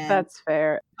and that's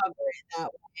fair. Cover it that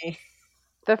way.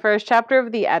 The first chapter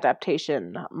of the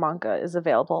adaptation manga is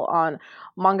available on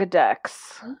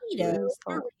Mangadex.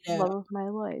 Love of my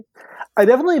life. I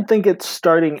definitely think it's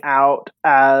starting out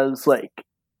as like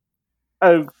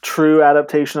a true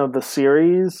adaptation of the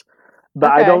series, but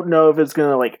I don't know if it's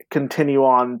going to like continue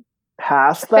on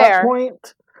past that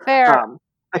point. Fair.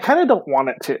 I kind of don't want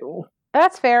it to.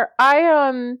 That's fair.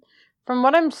 I from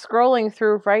what I'm scrolling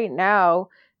through right now,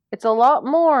 it's a lot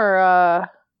more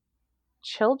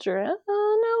children.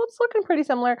 No, it's looking pretty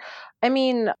similar. I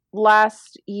mean,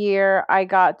 last year I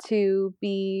got to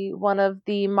be one of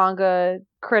the manga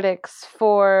critics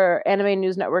for Anime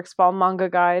News Network's Fall Manga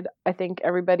Guide. I think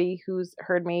everybody who's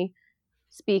heard me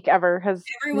speak ever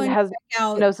Everyone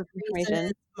knows this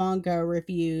information. Manga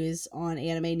reviews on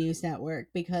Anime News Network,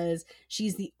 because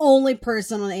she's the only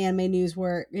person on Anime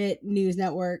News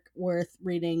Network worth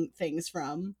reading things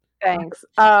from. Thanks.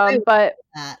 But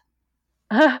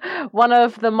one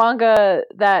of the manga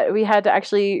that we had to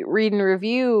actually read and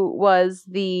review was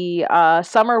the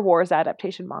Summer Wars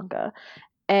adaptation manga.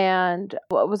 And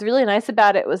what was really nice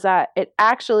about it was that it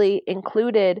actually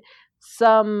included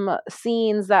some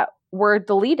scenes that were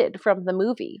deleted from the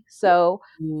movie. So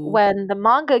when the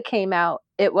manga came out,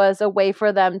 it was a way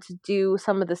for them to do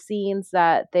some of the scenes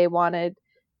that they wanted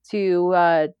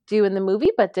to do in the movie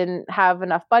but didn't have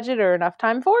enough budget or enough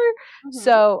time for.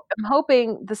 So I'm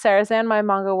hoping the Sarah Zanmai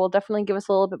manga will definitely give us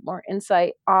a little bit more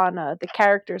insight on the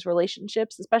characters'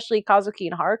 relationships, especially Kazuki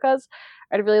and Haruka's.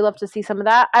 I'd really love to see some of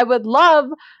that. I would love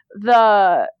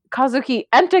the Kazuki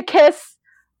Enta kiss,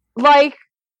 like,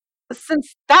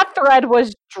 since that thread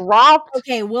was dropped.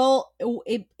 Okay, well,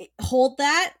 hold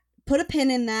that. Put a pin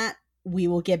in that. We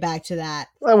will get back to that.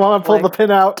 I want to pull the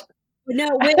pin out. No,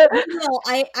 wait, no.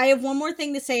 I have one more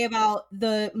thing to say about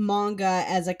the manga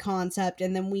as a concept,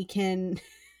 and then we can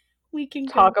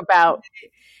talk about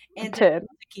and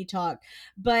Kazuki talk.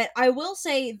 But I will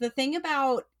say the thing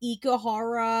about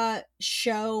Ikuhara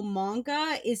show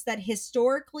manga is that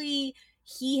historically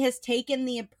he has taken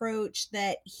the approach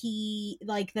that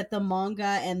that the manga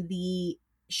and the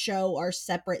show are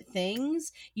separate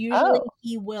things. Usually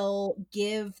he will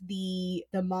give the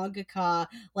mangaka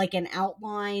like an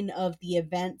outline of the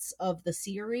events of the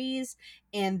series,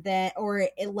 and that, or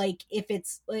like if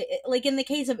it's like in the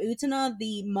case of Utena,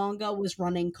 the manga was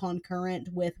running concurrent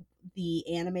with the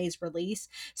anime's release,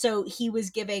 so he was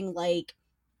giving like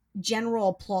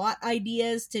general plot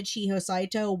ideas to Chiho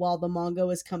Saito while the manga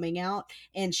was coming out,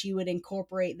 and she would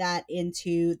incorporate that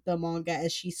into the manga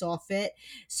as she saw fit.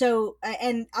 So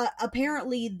and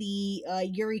apparently the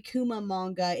Yurikuma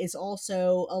manga is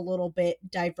also a little bit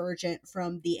divergent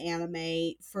from the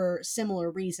anime for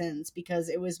similar reasons, because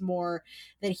it was more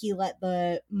that he let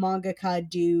the mangaka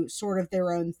do sort of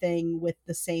their own thing with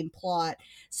the same plot.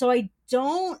 So I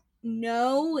don't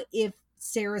know if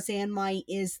Sarah Zanmai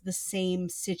is the same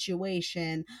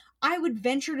situation. I would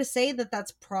venture to say that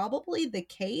that's probably the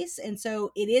case, and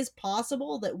so it is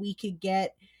possible that we could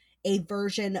get a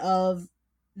version of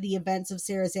the events of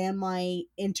Sarah Zanmai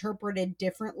interpreted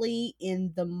differently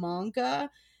in the manga.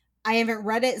 I haven't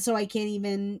read it, so I can't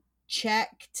even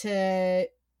check to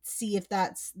see if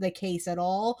that's the case at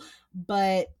all,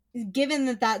 but given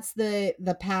that that's the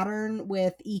pattern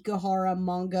with Ikuhara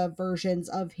manga versions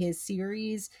of his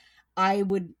series, I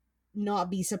would not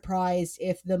be surprised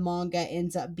if the manga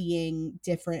ends up being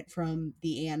different from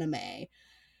the anime.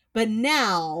 But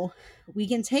now we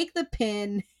can take the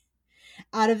pin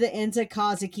out of the Enta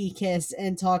Kazuki kiss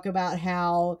and talk about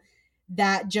how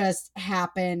that just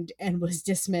happened and was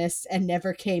dismissed and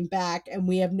never came back, and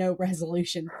we have no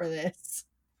resolution for this.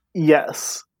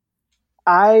 Yes.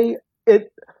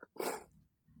 It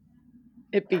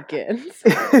begins.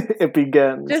 It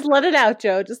begins. Just let it out,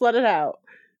 Joe. Just let it out.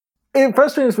 It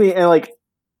frustrates me, and like,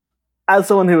 as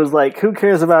someone who was like, who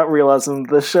cares about realism?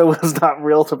 This show was not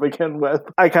real to begin with.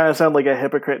 I kind of sound like a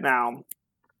hypocrite now.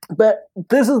 But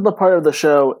this is the part of the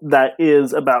show that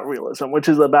is about realism, which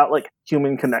is about like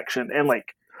human connection and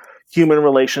like human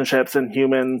relationships and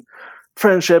human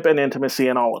friendship and intimacy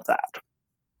and all of that.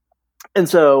 And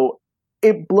so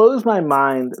it blows my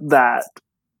mind that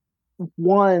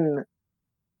one,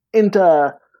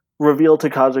 Enta revealed to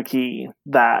Kazuki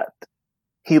that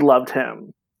he loved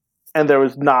him, and there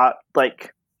was not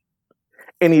like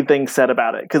anything said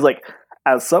about it. Because like,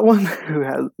 as someone who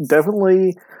has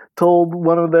definitely told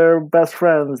one of their best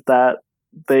friends that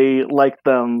they liked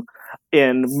them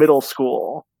in middle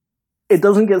school, it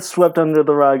doesn't get swept under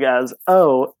the rug as,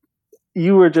 oh,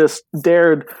 you were just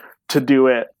dared to do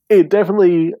it. It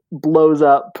definitely blows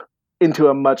up into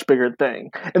a much bigger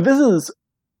thing. And this is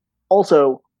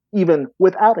also even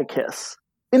without a kiss.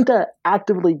 Enta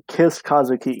actively kissed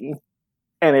Kazuki,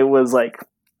 and it was like,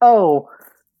 oh,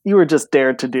 you were just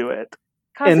dared to do it.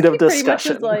 Kazuki end of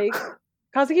discussion.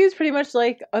 Kazuki was pretty much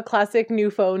like a classic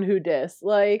new phone who dis.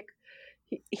 Like,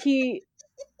 I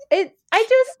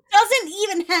just doesn't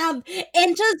even have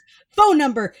Enta's phone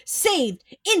number saved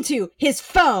into his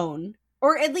phone.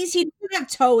 Or at least he didn't have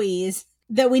Toei's.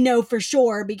 that we know for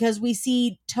sure, because we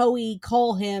see Toei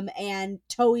call him and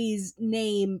Toei's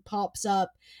name pops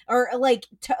up, or like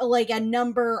a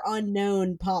number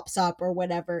unknown pops up or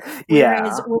whatever.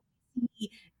 Whereas when we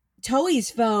see Toei's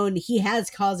phone, he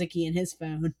has Kazuki in his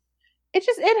phone.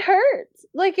 It hurts.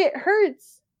 Like, it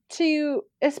hurts to,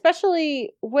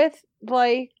 especially with,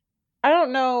 like, I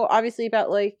don't know, obviously, about,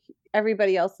 like,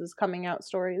 everybody else's coming out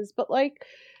stories, but, like,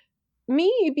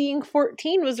 me being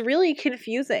 14 was really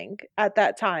confusing at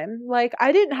that time. Like,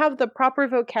 I didn't have the proper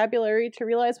vocabulary to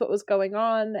realize what was going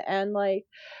on, and, like,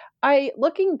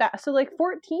 looking back, so, like,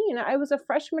 14, I was a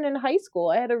freshman in high school.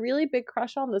 I had a really big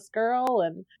crush on this girl,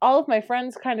 and all of my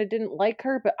friends kind of didn't like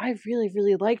her, but I really,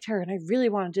 really liked her, and I really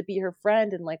wanted to be her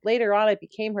friend, and, like, later on, I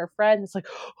became her friend. It's like,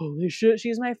 holy shit,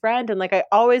 she's my friend, and, like, I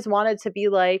always wanted to be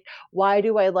like, why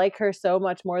do I like her so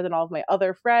much more than all of my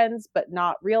other friends, but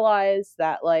not realize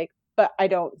that, like, but I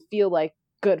don't feel like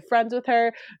good friends with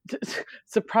her.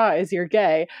 Surprise, you're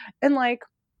gay. And, like,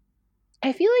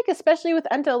 I feel like, especially with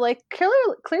Enta, like,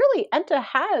 clearly Enta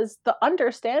has the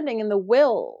understanding and the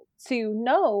will to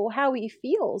know how he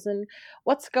feels and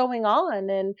what's going on.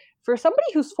 And for somebody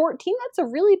who's 14, that's a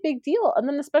really big deal. And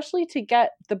then especially to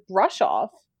get the brush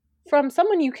off from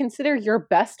someone you consider your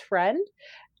best friend,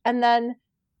 and then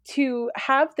to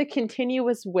have the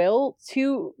continuous will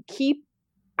to keep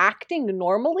acting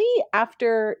normally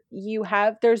after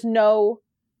there's no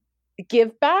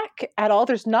give back at all.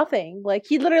 There's nothing. Like,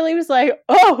 he literally was like,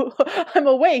 oh, I'm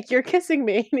awake, you're kissing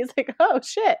me. And he's like, oh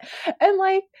shit. And,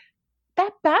 like,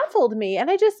 that baffled me. And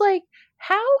I just, like,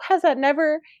 how has that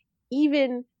never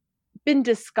even been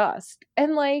discussed?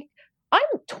 And, like,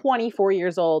 I'm 24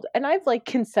 years old and I've, like,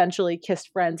 consensually kissed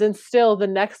friends, and still the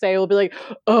next day we'll be like,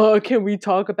 oh, can we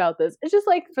talk about this? It's just,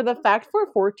 like, for the fact for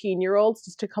 14-year-olds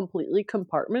just to completely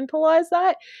compartmentalize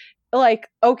that, like,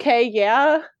 okay,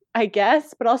 yeah, I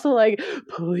guess, but also, like,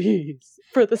 please,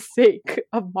 for the sake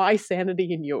of my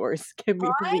sanity and yours, can we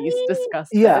please discuss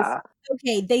this?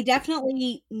 Okay, they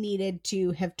definitely needed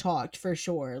to have talked, for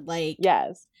sure. Like,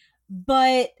 yes.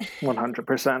 But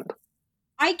 100%.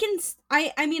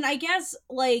 I mean, I guess,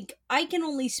 like, I can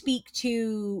only speak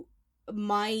to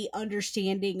my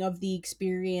understanding of the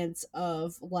experience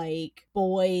of, like,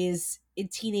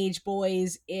 teenage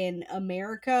boys in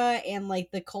America, and, like,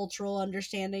 the cultural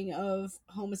understanding of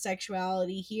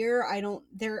homosexuality here. I know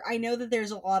that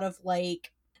there's a lot of,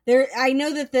 like, I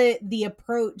know that the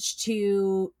approach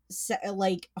to,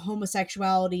 like,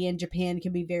 homosexuality in Japan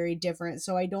can be very different,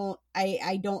 so I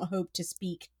don't hope to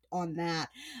speak on that,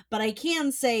 but I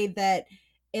can say that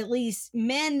at least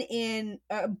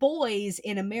boys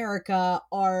in America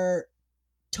are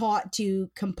taught to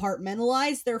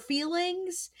compartmentalize their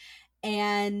feelings,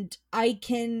 and I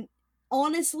can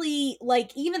honestly,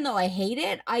 like, even though I hate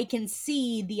it, I can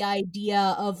see the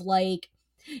idea of, like,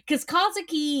 because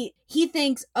Kazuki, he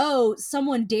thinks, oh,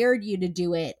 someone dared you to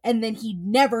do it, and then he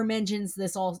never mentions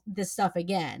this stuff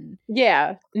again.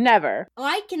 Yeah, never.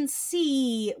 I can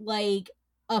see, like,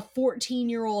 a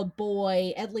 14-year-old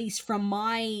boy, at least from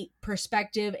my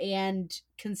perspective and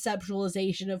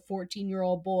conceptualization of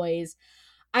 14-year-old boys,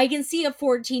 I can see a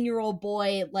 14-year-old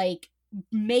boy, like,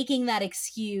 making that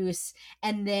excuse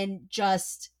and then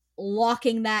just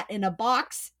locking that in a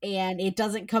box, and it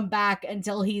doesn't come back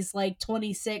until he's, like,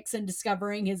 26 and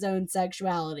discovering his own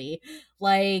sexuality.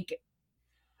 Like,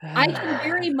 I can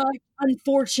very much,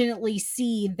 unfortunately,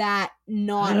 see that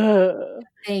not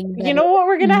thing. You know what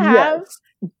we're gonna have? Yes.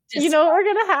 You know what we're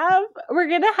gonna have? We're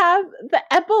gonna have the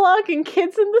epilogue in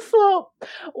Kids in the Slope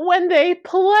when they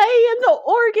play in the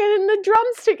organ and the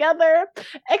drums together,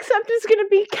 except it's gonna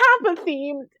be Kappa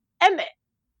themed, and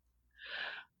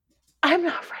I'm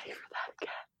not ready for that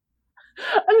again.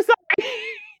 I'm sorry.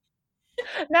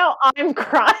 Now I'm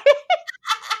crying.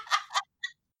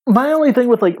 My only thing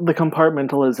with, like, the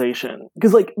compartmentalization,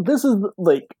 because, like, this is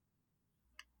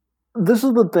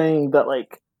the thing that,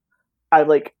 like, I,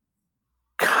 like,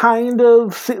 kind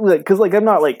of see, like, because, like, I'm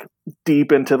not, like,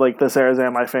 deep into, like, the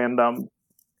Sarazanmai fandom,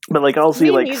 but, like, I'll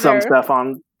see, like, some stuff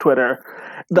on Twitter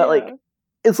that, like,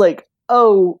 it's like,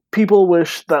 oh, people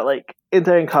wish that, like,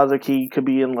 Enta and Kazuki could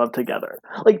be in love together.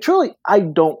 Like, truly, I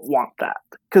don't want that,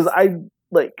 because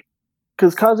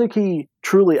Kazuki,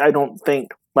 truly, I don't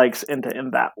think likes Enta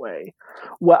in that way.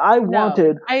 What I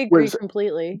wanted, I agree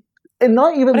completely, and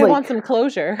not even, but like, I want some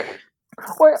closure.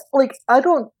 Or, like, I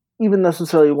don't even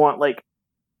necessarily want, like,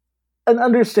 an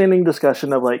understanding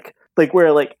discussion of, like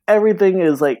where, like, everything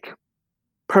is, like,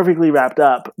 perfectly wrapped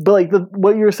up. But, like,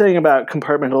 what you're saying about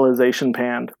compartmentalization,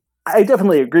 Pand, I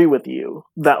definitely agree with you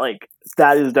that, like,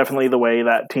 that is definitely the way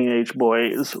that teenage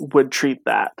boys would treat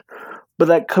that. But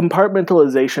that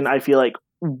compartmentalization, I feel like,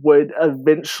 would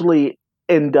eventually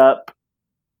end up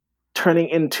turning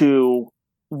into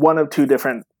one of two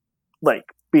different like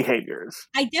behaviors.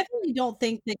 I definitely don't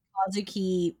think that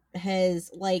Kazuki has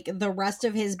like the rest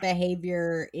of his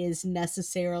behavior is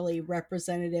necessarily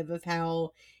representative of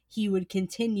how he would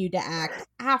continue to act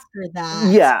after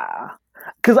that. Yeah.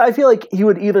 Because I feel like he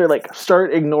would either like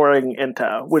start ignoring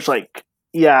Enta, which like,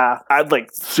 yeah, I'd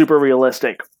like super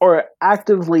realistic, or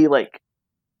actively like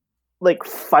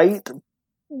fight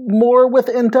more with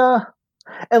Enta.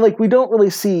 And like we don't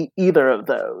really see either of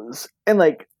those. And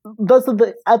like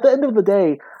at the end of the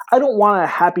day, I don't want a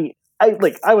happy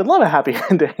I would love a happy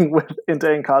ending with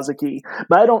Enta and Kazuki,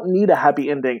 but I don't need a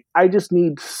happy ending. I just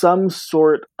need some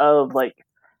sort of like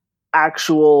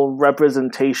actual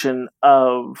representation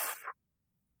of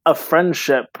a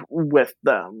friendship with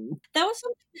them. That was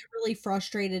something that really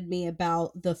frustrated me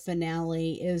about the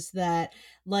finale, is that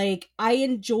like I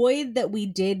enjoyed that we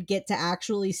did get to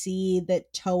actually see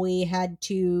that Toei had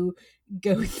to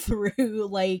go through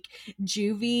like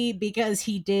juvie because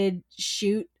he did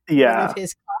shoot one of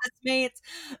his classmates.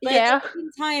 But at the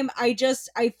same time,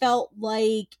 I felt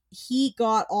like he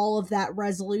got all of that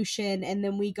resolution, and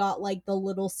then we got like the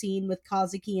little scene with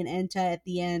Kazuki and Enta at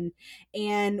the end,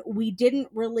 and we didn't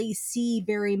really see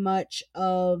very much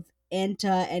of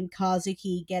Enta and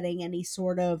Kazuki getting any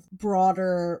sort of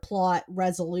broader plot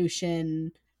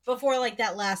resolution before like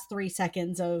that last 3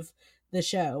 seconds of the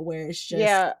show where it's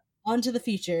just on to the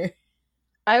future.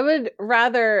 I would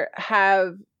rather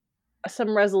have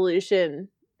some resolution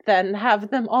than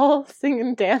have them all sing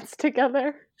and dance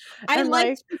together. I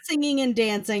liked the singing and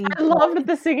dancing. I loved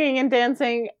the singing and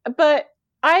dancing, but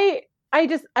I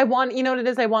want, you know what it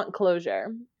is? I want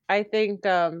closure. I think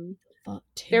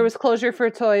there was closure for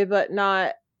Toei, but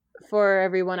not for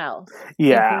everyone else.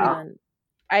 Yeah.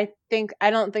 I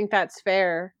don't think that's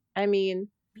fair. I mean,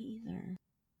 me either.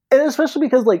 And especially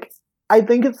because like I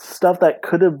think it's stuff that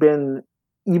could have been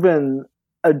even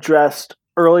addressed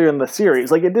earlier in the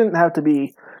series. Like it didn't have to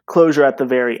be closure at the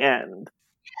very end.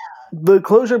 Yeah. The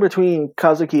closure between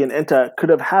Kazuki and Enta could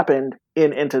have happened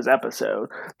in Enta's episode.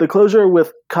 The closure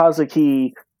with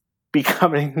Kazuki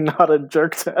becoming not a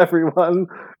jerk to everyone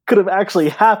could have actually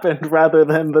happened rather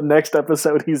than the next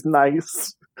episode he's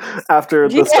nice after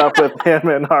the stuff with him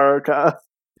and Haruka.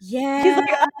 Yeah. He's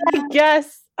like, I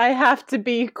guess I have to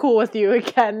be cool with you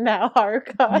again now,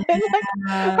 Haruka. Yeah. And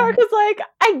like, Haruka's like,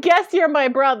 I guess you're my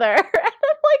brother. And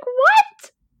I'm like,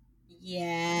 what?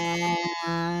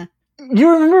 Yeah.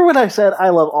 You remember when I said I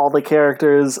love all the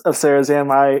characters of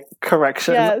Sarazanmai?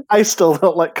 Correction. Yes. I still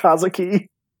don't like Kazuki.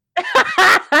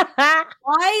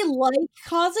 I like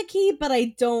Kazuki, but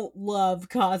I don't love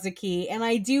Kazuki, and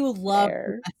I do love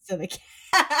the rest of the cast.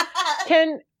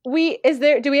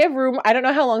 Do we have room? I don't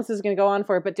know how long this is going to go on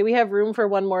for, but do we have room for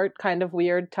one more kind of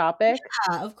weird topic?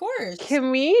 Yeah, of course.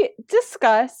 Can we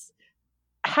discuss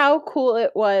how cool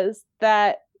it was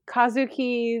that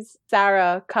Kazuki's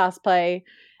Sarah cosplay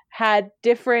had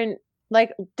different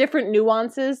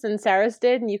nuances than Sarah's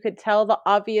did, and you could tell the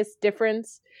obvious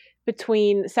difference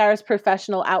between Sarah's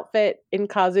professional outfit and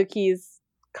Kazuki's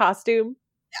costume?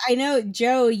 I know,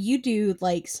 Joe, you do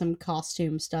like some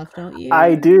costume stuff, don't you?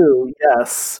 I do,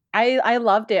 yes. I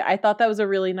loved it. I thought that was a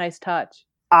really nice touch.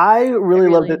 I really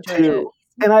loved it too.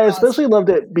 And I especially loved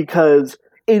it because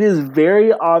it is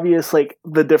very obvious, like,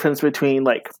 the difference between,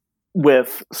 like,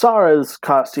 with Sarah's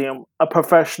costume, a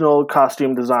professional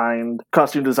costume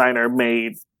designer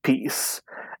made piece,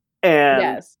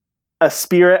 and a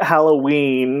Spirit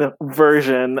Halloween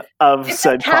version of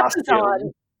said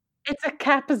costume. It's a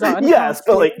Capazon. Yes,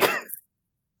 but like,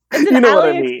 it's an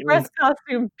AliExpress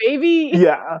costume, baby.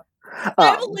 Yeah.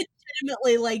 I'm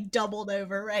legitimately like doubled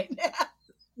over right now.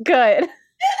 Good.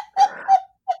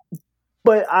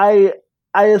 But I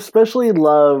especially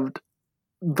loved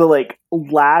the like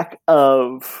lack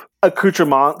of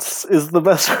accoutrements is the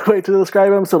best way to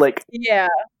describe him. So like, yeah,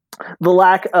 the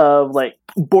lack of like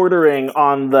bordering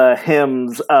on the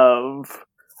hems of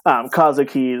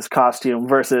Kazuki's costume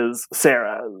versus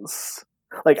Sarah's.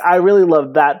 Like, I really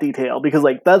love that detail because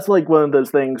like that's like one of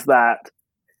those things that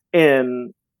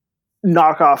in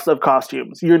knockoffs of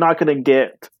costumes you're not going to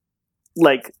get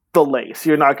like the lace,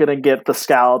 you're not going to get the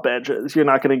scallop edges, you're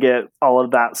not going to get all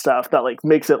of that stuff that like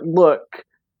makes it look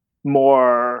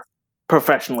more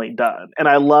professionally done. And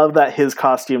I love that his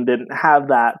costume didn't have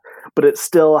that, but it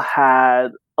still had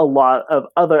a lot of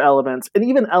other elements and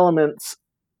even elements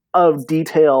of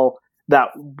detail that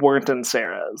weren't in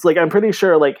Sarah's. Like, I'm pretty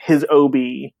sure like his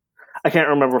obi, I can't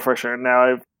remember for sure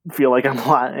now, I feel like I'm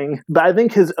lying, but I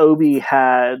think his obi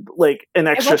had like an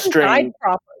extra string.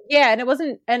 Yeah, and it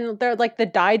wasn't, and they're like the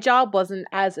dye job wasn't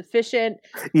as efficient.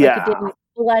 Yeah. Like, it didn't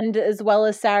blend as well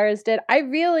as Sarah's did. I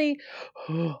really,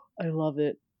 I love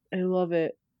it. I love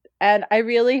it. And I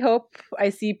really hope I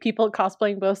see people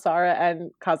cosplaying both Sarah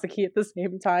and Kazuki at the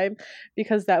same time,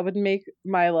 because that would make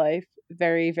my life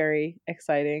very, very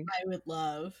exciting. I would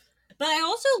love. But I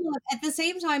also love, at the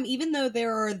same time, even though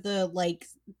there are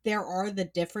the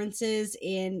differences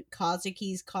in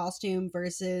Kazuki's costume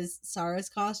versus Sarah's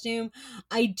costume,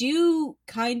 I do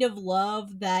kind of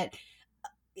love that,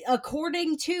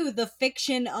 according to the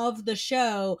fiction of the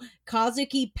show,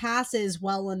 Kazuki passes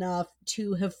well enough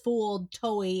to have fooled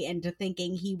Toei into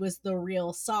thinking he was the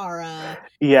real Sarah.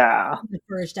 Yeah. In the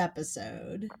first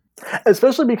episode.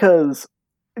 Especially because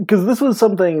this was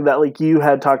something that like you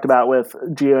had talked about with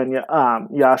Gio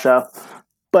and Yasha,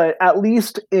 but at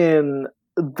least in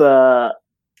the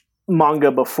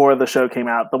manga before the show came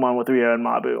out, the one with Ryo and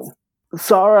Mabu,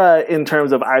 Sarah, in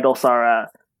terms of idol Sarah,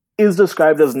 is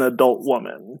described as an adult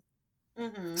woman.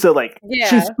 Mm-hmm. So like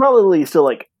she's probably still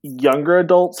like younger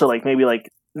adult, so like maybe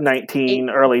like 19,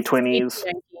 early 20s.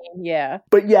 19, yeah.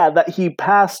 But yeah, that he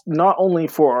passed not only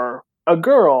for a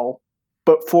girl,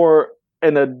 but for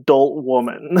an adult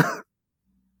woman.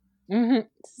 Mm-hmm.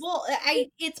 Well,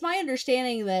 it's my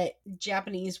understanding that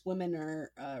Japanese women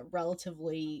are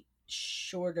relatively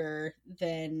shorter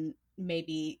than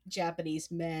maybe Japanese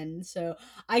men, so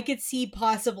I could see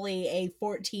possibly a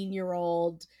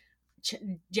 14-year-old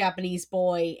Japanese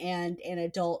boy and an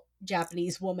adult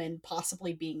Japanese woman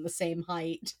possibly being the same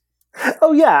height.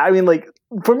 Oh yeah, I mean, like,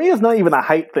 for me it's not even a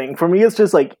height thing. For me it's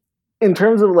just like, in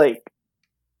terms of like,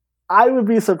 I would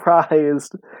be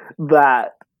surprised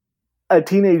that a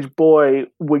teenage boy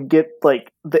would get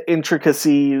like the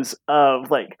intricacies of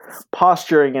like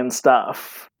posturing and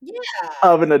stuff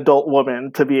of an adult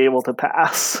woman to be able to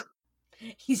pass.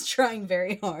 He's trying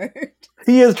very hard.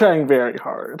 He is trying very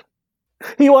hard.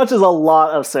 He watches a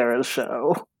lot of Sarah's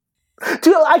show.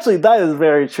 Actually, that is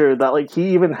very true. That like he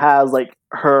even has like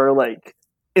her like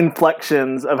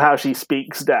inflections of how she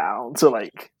speaks down. So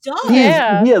like he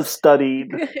has studied,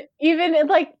 even in,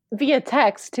 like via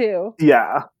text too.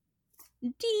 Yeah.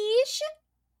 Dish.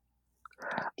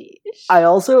 I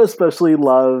also especially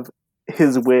love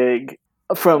his wig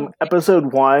from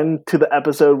episode 1 to the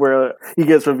episode where he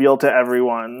gets revealed to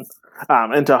everyone,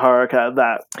 and to Haruka,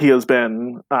 that he has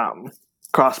been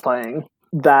cross-playing.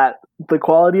 That the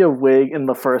quality of wig in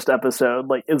the first episode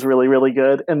like is really, really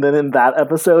good, and then in that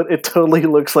episode it totally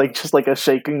looks like just like a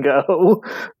shake and go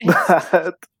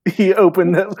that he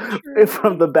opened it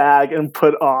from the bag and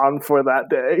put on for that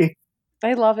day.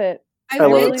 I love it. I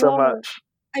love it so much.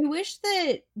 I wish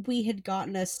that we had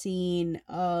gotten a scene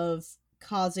of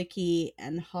Kazuki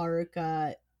and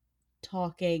Haruka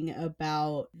talking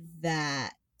about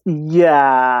that.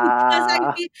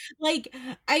 Yeah. Because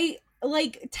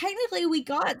technically we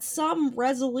got some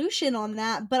resolution on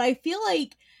that, but I feel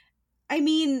like, I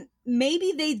mean,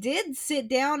 maybe they did sit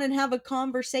down and have a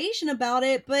conversation about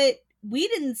it, but we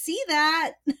didn't see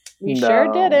that. We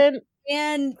sure didn't.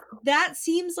 And that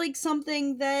seems like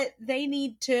something that they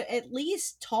need to at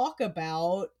least talk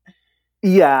about.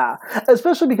 Yeah,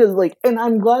 especially because, like, and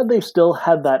I'm glad they still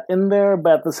had that in there,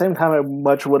 but at the same time, I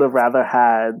much would have rather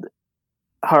had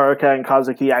Haruka and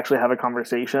Kazuki actually have a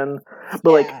conversation.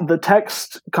 But, like, the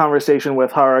text conversation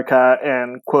with Haruka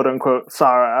and quote-unquote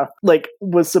Sarah, like,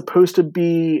 was supposed to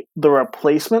be the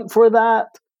replacement for that.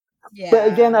 Yeah.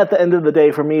 But again, at the end of the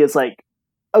day, for me, it's like,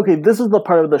 okay, this is the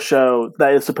part of the show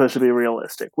that is supposed to be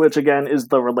realistic, which again is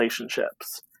the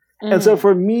relationships. Mm. And so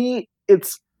for me,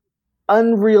 it's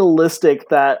unrealistic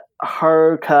that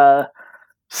Haruka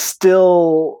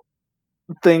still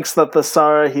thinks that the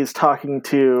Sarah he's talking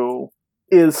to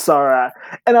is Sarah.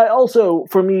 And I also,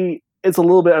 for me, it's a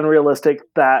little bit unrealistic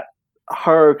that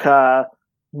Haruka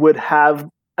would have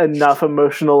enough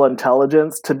emotional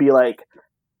intelligence to be like,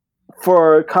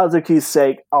 for Kazuki's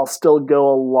sake, I'll still go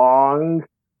along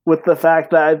with the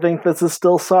fact that I think this is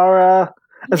still Sarah.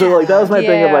 And so, like, that was my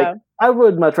thing of, like, I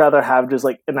would much rather have just,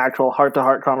 like, an actual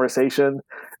heart-to-heart conversation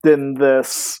than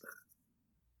this,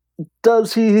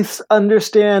 does he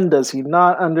understand, does he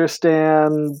not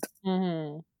understand,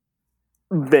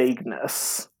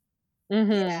 vagueness.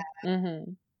 My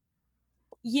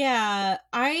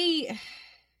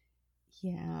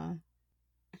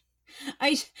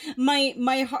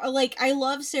heart, like, I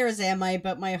love Sarazanmai,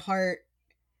 but my heart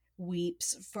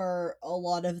weeps for a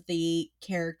lot of the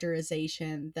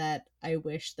characterization that I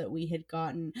wish that we had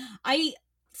gotten. I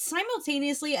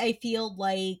feel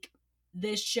like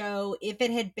this show, if it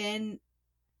had been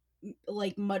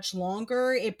like much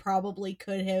longer, it probably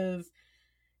could have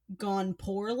gone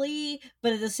poorly,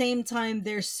 but at the same time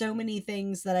there's so many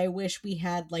things that I wish we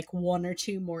had like 1 or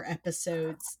 2 more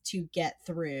episodes to get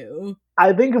through.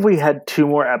 I think if we had 2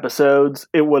 more episodes,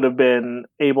 it would have been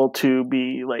able to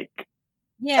be like,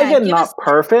 again, not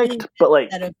perfect, but like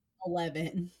instead of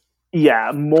 11.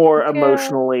 Yeah, more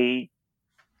emotionally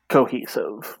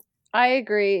cohesive. I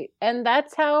agree. And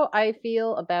that's how I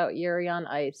feel about Yuri on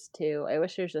Ice too. I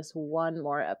wish there's just 1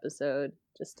 more episode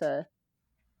just to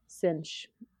cinch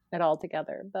it all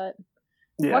together, but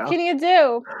what can you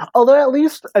do? Although at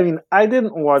least, I mean, I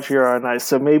didn't watch Yuri on Ice,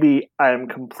 so maybe I'm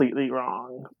completely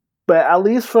wrong. But at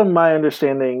least from my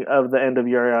understanding of the end of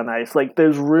Yuri on Ice, like,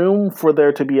 there's room for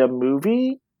there to be a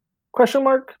movie? Question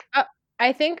mark?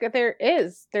 I think there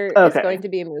is. There is going to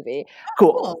be a movie.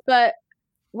 Cool. But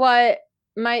what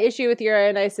my issue with Yuri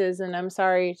on Ice is, and I'm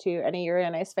sorry to any Yuri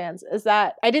on Ice fans, is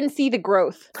that I didn't see the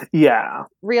growth. Yeah.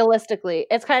 Realistically.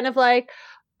 It's kind of like,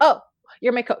 oh,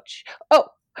 you're my coach. Oh,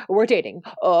 we're dating.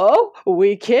 Oh,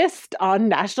 we kissed on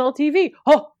national TV.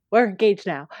 Oh, we're engaged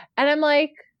now. And I'm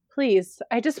like, please,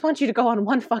 I just want you to go on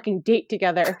 1 fucking date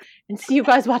together and see you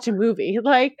guys watch a movie.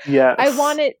 Like, yes. I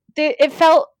wanted, it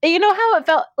felt, you know how it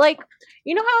felt like,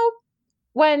 you know how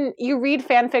when you read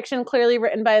fan fiction clearly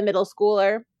written by a middle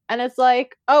schooler and it's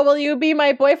like, oh, will you be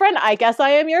my boyfriend? I guess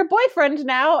I am your boyfriend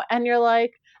now. And you're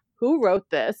like, who wrote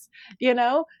this? You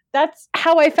know, that's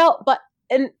how I felt, but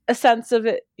in a sense of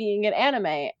it being an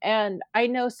anime. And I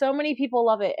know so many people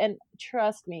love it. And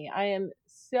trust me, I am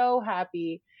so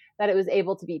happy that it was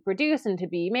able to be produced and to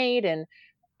be made. And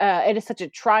it is such a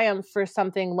triumph for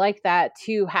something like that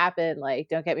to happen. Like,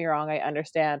 don't get me wrong, I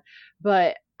understand.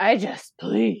 But I just,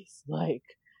 please, like,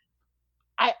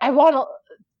 I want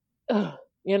to,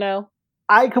 you know?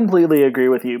 I completely agree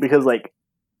with you because, like,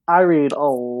 I read a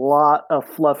lot of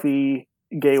fluffy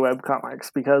gay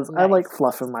webcomics because I like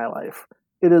fluff in my life.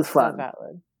 It is fun. So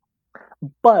valid.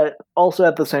 But also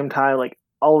at the same time, like,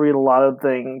 I'll read a lot of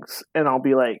things and I'll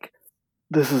be like,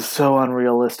 this is so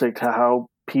unrealistic to how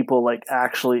people, like,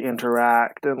 actually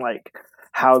interact and, like,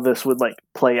 how this would, like,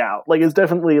 play out. Like, it's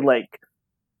definitely, like,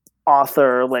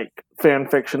 author, like, fan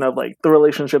fiction of, like, the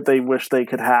relationship they wish they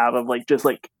could have of, like, just,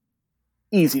 like,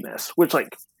 easiness, which,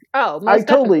 like, I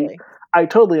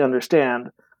totally understand.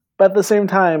 But at the same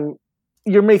time,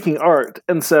 you're making art,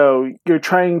 and so you're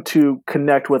trying to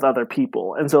connect with other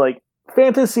people. And so, like,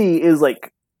 fantasy is,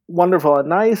 like, wonderful and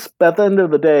nice, but at the end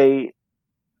of the day,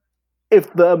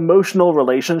 if the emotional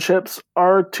relationships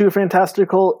are too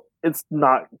fantastical, it's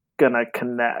not gonna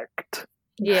connect.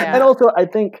 Yeah. And also, I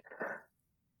think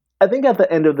at the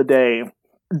end of the day,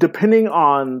 depending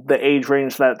on the age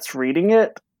range that's reading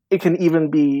it, it can even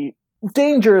be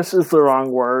dangerous is the wrong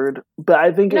word, but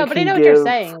I think but I know what you're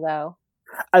saying, though.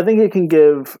 I think it can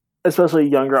give, especially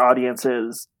younger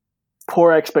audiences,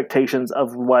 poor expectations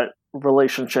of what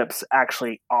relationships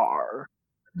actually are.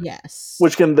 Yes.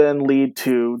 Which can then lead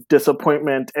to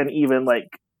disappointment and even, like,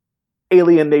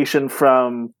 alienation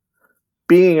from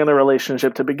being in a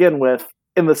relationship to begin with,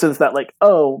 in the sense that, like,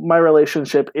 oh, my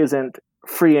relationship isn't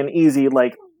free and easy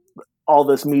like all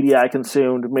this media I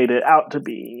consumed made it out to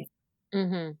be.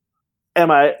 Mm-hmm. Am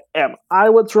I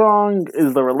what's wrong?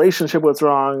 Is the relationship what's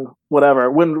wrong? Whatever.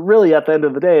 When really at the end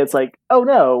of the day, it's like, oh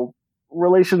no,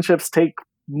 relationships take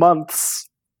months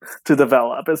to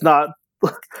develop. It's not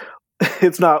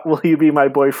will you be my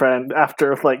boyfriend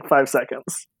after like 5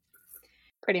 seconds.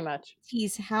 Pretty much.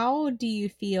 Tease, how do you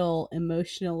feel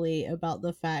emotionally about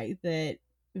the fact that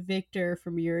Victor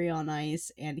from Yuri on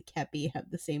Ice and Kepi have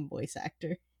the same voice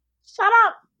actor? Shut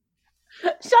up!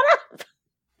 Shut up!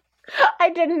 I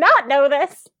did not know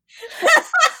this.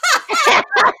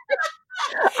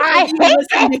 If you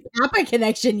listened to Kappa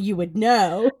Connection, you would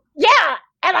know. Yeah,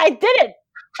 and I did it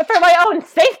for my own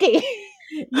safety.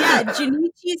 Yeah,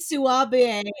 Junichi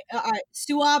Suabe.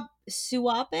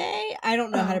 Suabe? I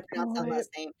don't know how to pronounce that last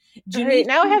name. Right,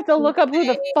 now I have to look up who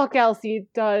the fuck else he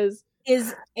does.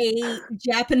 Is a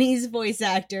Japanese voice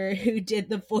actor who did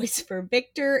the voice for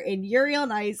Victor in Yuri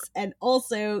on Ice and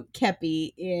also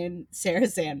Kepi in Sarah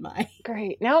Sanmai.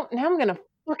 Great. Now I'm gonna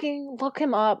fucking look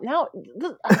him up. Now,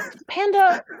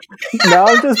 Panda. Now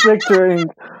I'm just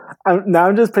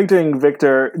picturing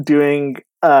Victor doing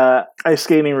ice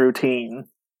skating routine.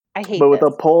 I hate but with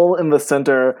this. a pole in the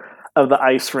center of the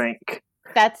ice rink.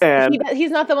 He's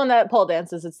not the one that pole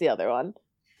dances. It's the other one.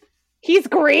 He's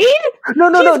green? No.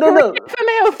 From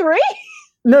AO3?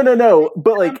 No.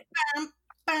 But like,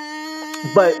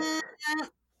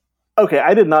 okay,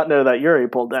 I did not know that Yuri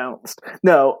pole danced.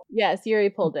 No. Yes, Yuri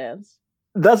pole dance.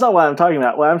 That's not what I'm talking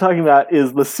about. What I'm talking about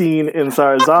is the scene in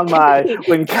Sarazanmai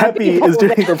when Kepi is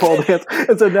doing the pole dance.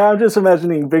 And so now I'm just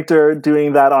imagining Victor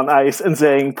doing that on ice and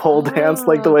saying pole dance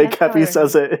like the way Kepi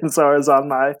says it in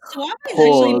Sarazanmai. So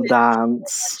pole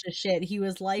dance. Shit. He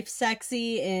was Life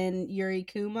Sexy in Yuri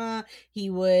Kuma. He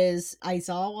was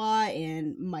Aizawa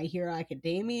in My Hero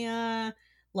Academia.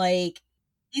 Like,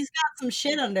 he's got some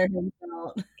shit under his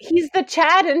belt. He's the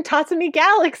Chad in Tatsumi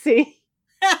Galaxy.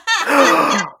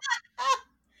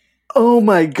 Oh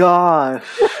my gosh.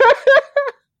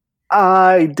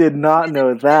 I did not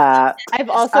know that. I've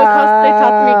also cosplayed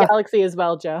Tatsumi Galaxy as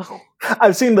well, Joe.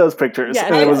 I've seen those pictures,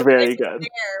 and it was very good.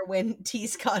 There when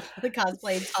T's cosplayed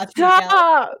Tatsumi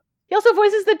Galaxy. He also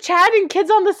voices the Chad in Kids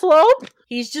on the Slope.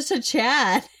 He's just a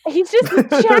Chad. He's just a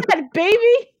Chad,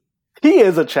 baby. He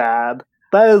is a Chad.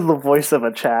 That is the voice of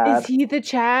a Chad. Is he the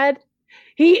Chad?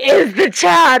 He is the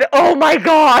Chad. Oh my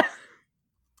god.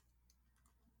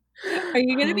 Are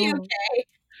you gonna be okay?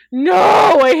 No,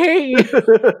 I hate you.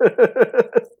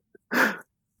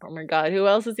 Oh my god, who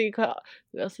else is he called?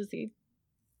 Who else is he?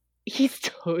 He's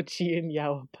Toji in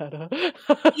Yawapeta.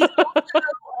 He's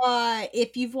also,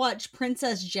 if you've watched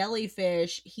Princess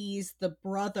Jellyfish, he's the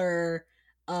brother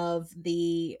of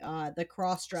the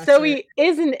crossdresser. So he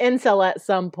is an incel at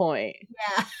some point.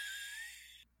 Yeah.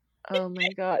 Oh my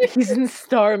god. He's in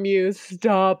Star Muse.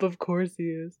 Stop, of course he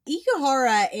is.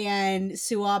 Ikuhara and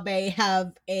Suabe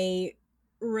have a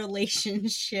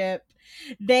relationship.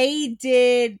 They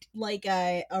did like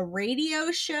a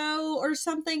radio show or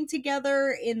something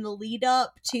together in the lead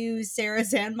up to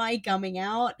Sarazanmai coming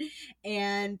out,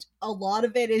 and a lot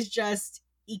of it is just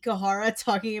Ikuhara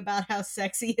talking about how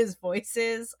sexy his voice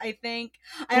is, I think.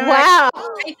 Wow.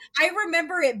 I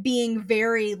remember it being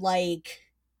very like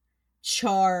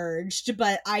charged,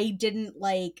 but I didn't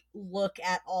like look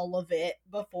at all of it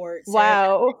before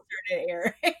started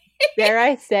airing. Dare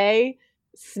I say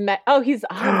he's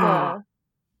Amba.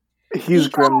 He's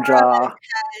Grimjaw.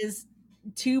 Has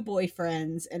two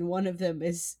boyfriends, and one of them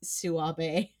is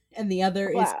Suabe, and the other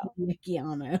is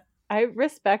Mikiano. I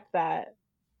respect that.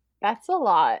 That's a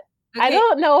lot. Okay. I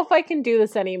don't know if I can do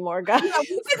this anymore, guys. Yeah,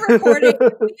 we've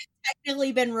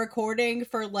technically been recording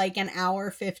for like an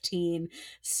hour 15.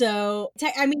 So,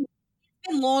 I mean, it's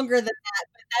been longer than that,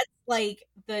 but that's like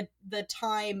the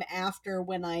time after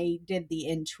when I did the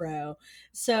intro.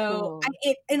 So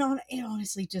it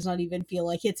honestly does not even feel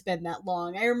like it's been that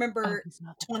long. I remember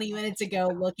 20 minutes ago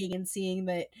looking and seeing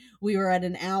that we were at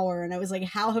an hour, and I was like,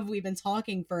 how have we been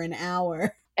talking for an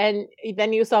hour? And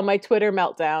then you saw my Twitter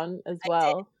meltdown as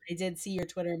well. I did see your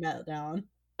Twitter meltdown.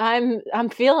 I'm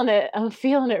feeling it. I'm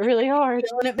feeling it really hard.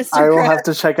 I will have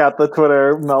to check out the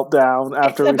Twitter meltdown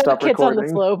after we stop recording.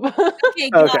 Kids on the Slope. Okay,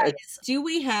 guys, do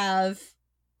we have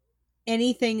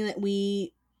anything that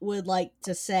we would like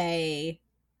to say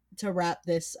to wrap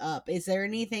this up? Is there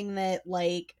anything that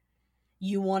like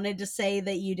you wanted to say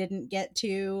that you didn't get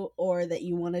to, or that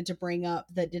you wanted to bring up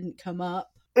that didn't come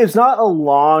up? It's not a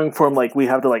long form like we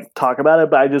have to like talk about it,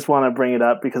 but I just want to bring it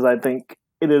up because I think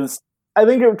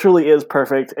it truly is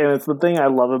perfect, and it's the thing I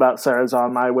love about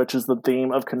Sarazanmai, which is the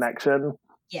theme of connection.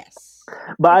 Yes.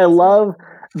 But I love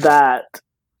that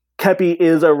Kepi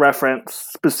is a reference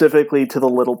specifically to The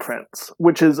Little Prince,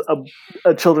 which is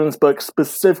a children's book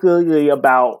specifically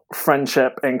about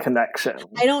friendship and connection.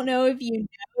 I don't know if you know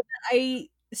that I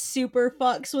super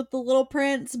fucks with The Little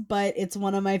Prince, but it's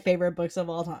one of my favorite books of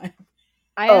all time.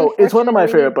 It's one of my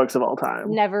favorite books of all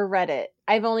time. Never read it.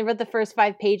 I've only read the first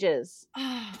 5 pages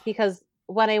because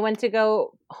when I went to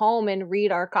go home and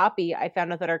read our copy, I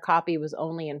found out that our copy was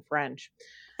only in French.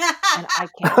 And I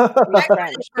can't read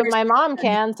French, but my mom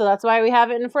can, so that's why we have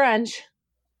it in French.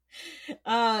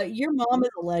 Your mom is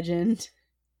a legend.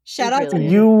 Shout out to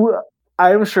you.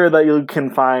 I'm sure that you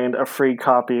can find a free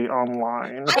copy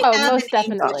online. I have most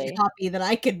definitely a copy that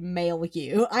I could mail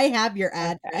you. I have your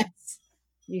address. Okay.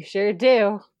 You sure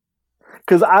do.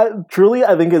 Because I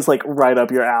think it's like right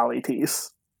up your alley,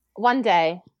 Tease. One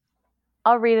day.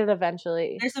 I'll read it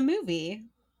eventually. There's a movie.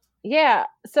 Yeah.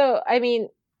 So, I mean...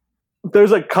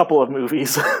 There's a couple of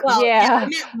movies. Well, yeah. I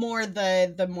meant more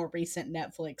the more recent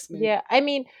Netflix movie. Yeah, I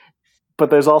mean... But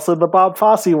there's also the Bob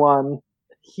Fosse one.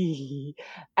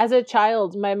 As a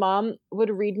child, my mom would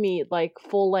read me like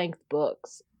full-length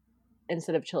books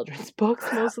instead of children's books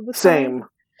most of the time. Same.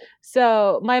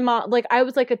 So my mom, like, I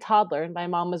was like a toddler, and my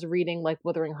mom was reading like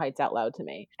Wuthering Heights out loud to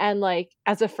me. And like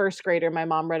as a first grader, my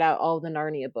mom read out all the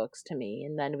Narnia books to me,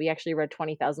 and then we actually read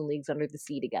 20,000 Leagues Under the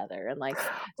Sea together. And like,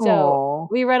 so Aww.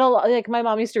 We read a lot. Like my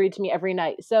mom used to read to me every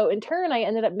night. So in turn, I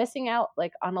ended up missing out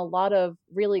like on a lot of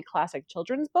really classic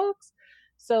children's books.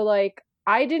 So like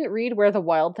I didn't read Where the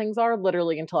Wild Things Are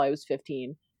literally until I was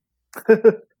 15.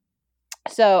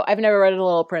 So I've never read The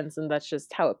Little Prince, and that's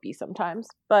just how it be sometimes.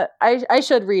 But I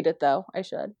should read it, though. I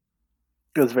should.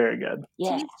 It was very good.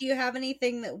 Yeah. Tease, do you have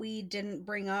anything that we didn't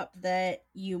bring up that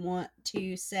you want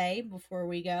to say before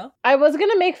we go? I was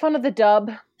going to make fun of the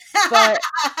dub, but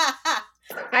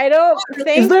I don't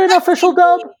think... Is there an official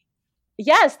dub?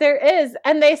 Yes, there is.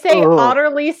 And they say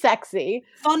utterly sexy.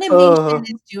 Funimation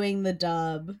is doing the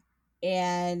dub.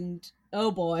 And,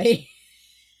 oh boy.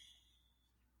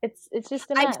 It's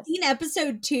just a mess. I've seen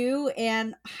episode 2,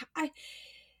 and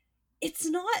it's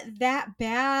not that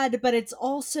bad, but it's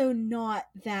also not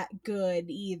that good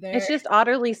either. It's just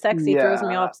utterly sexy. Throws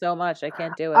me off so much. I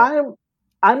can't do it.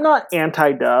 I'm not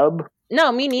anti-dub.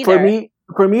 No, me neither.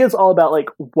 For me, it's all about like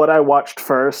what I watched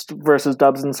first versus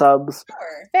dubs and subs.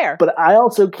 Sure. Fair. But I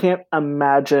also can't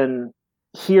imagine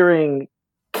hearing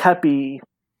Kepi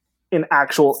in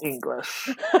actual English.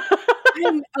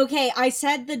 Okay, I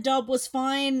said the dub was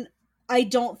fine. I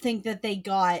don't think that they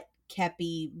got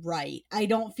Kepi right. I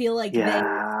don't feel like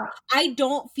I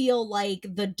don't feel like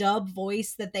the dub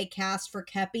voice that they cast for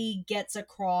Kepi gets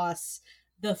across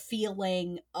the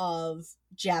feeling of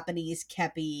Japanese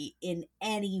Kepi in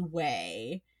any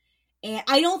way. And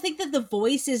I don't think that the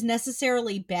voice is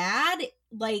necessarily bad.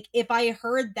 Like, if I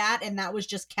heard that and that was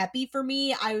just Kepi for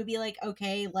me, I would be like,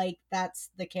 okay, like,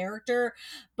 that's the character.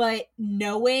 But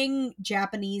knowing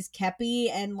Japanese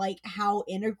Kepi and, like, how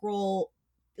integral,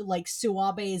 like,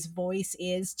 Suabe's voice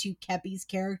is to Kepi's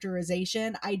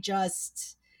characterization, it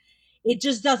just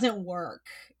doesn't work.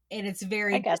 And it's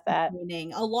very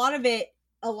disappointing. A lot of the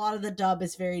dub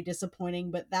is very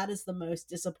disappointing, but that is the most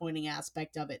disappointing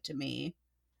aspect of it to me.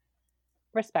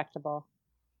 Respectable.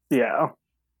 Yeah.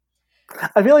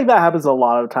 I feel like that happens a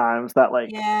lot of times. That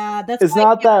like, that's it's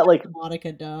not that like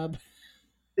Monica dub.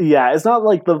 Yeah, it's not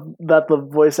like that the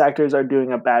voice actors are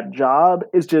doing a bad job.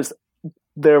 It's just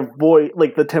their voice,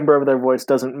 like the timbre of their voice,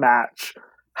 doesn't match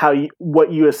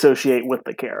what you associate with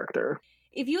the character.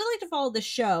 If you would like to follow the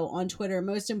show on Twitter,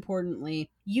 most importantly,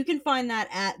 you can find that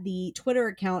at the Twitter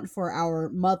account for our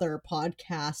mother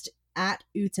podcast at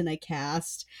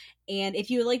UtanaCast. And if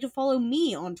you would like to follow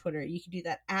me on Twitter, you can do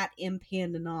that at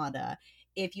Impandanada.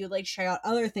 If you would like to check out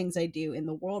other things I do in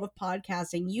the world of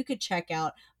podcasting, you could check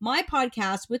out my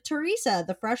podcast with Teresa,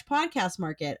 The Fresh Podcast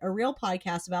Market, a real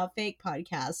podcast about fake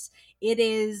podcasts. It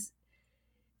is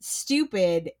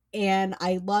stupid, and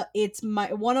I love it's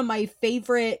one of my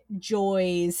favorite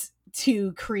joys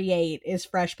to create is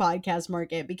Fresh Podcast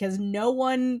Market, because no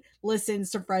one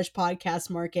listens to Fresh Podcast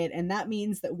Market, and that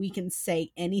means that we can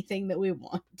say anything that we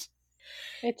want.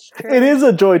 It's true. It is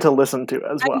a joy to listen to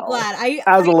as well. I'm glad.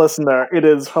 As a listener, it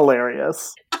is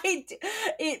hilarious.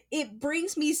 It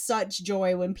brings me such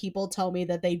joy when people tell me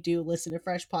that they do listen to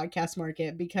Fresh Podcast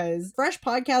Market, because Fresh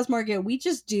Podcast Market, we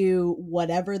just do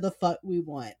whatever the fuck we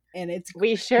want. And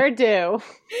we sure do.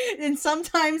 And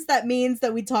sometimes that means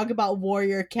that we talk about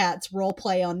Warrior Cats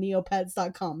roleplay on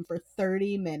neopets.com for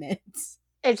 30 minutes.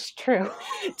 It's true.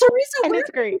 Teresa, and where it's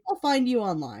great. can people find you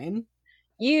online?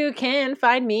 You can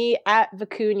find me at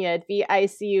Vicunat,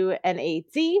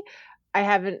 Vicunat. I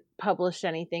haven't published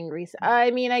anything recent. I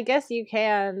mean, I guess you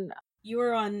can. You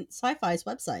were on Sci-Fi's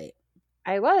website.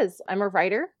 I was. I'm a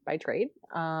writer by trade.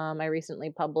 I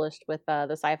recently published with the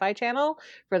Sci-Fi Channel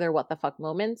for their What the Fuck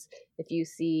Moments. If you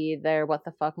see their What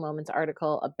the Fuck Moments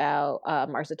article about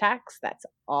Mars Attacks, that's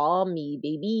all me,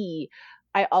 baby.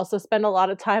 I also spend a lot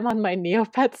of time on my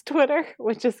Neopets Twitter,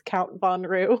 which is Count Von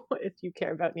Roo, if you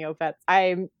care about Neopets.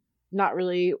 I'm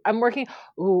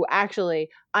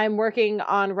working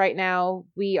on right now.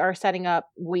 We as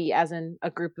in a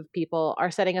group of people,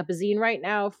 are setting up a zine right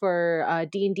now for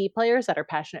D&D players that are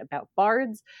passionate about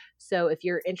bards. So if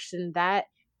you're interested in that,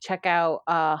 check out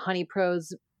Honey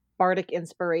Pro's Bardic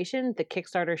Inspiration. The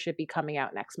Kickstarter should be coming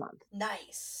out next month.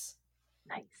 Nice.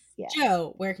 Yeah.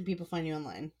 Joe, where can people find you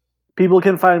online? People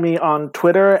can find me on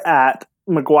Twitter at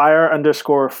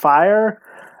McGuire_fire,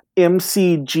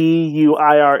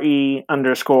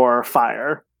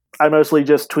 MCGUIRE_fire. I mostly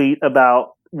just tweet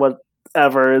about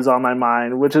whatever is on my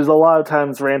mind, which is a lot of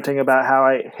times ranting about how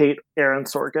I hate Aaron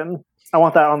Sorkin. I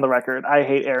want that on the record. I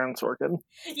hate Aaron Sorkin.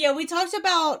 Yeah, we talked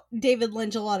about David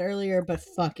Lynch a lot earlier, but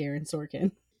fuck Aaron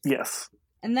Sorkin. Yes.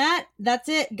 And that's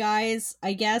it, guys.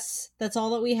 I guess that's all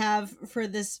that we have for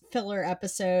this filler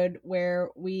episode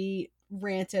where we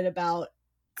ranted about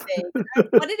things.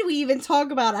 What did we even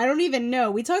talk about? I don't even know.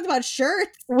 We talked about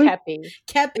shirts. Kepi.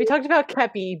 We talked about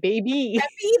Kepi, baby.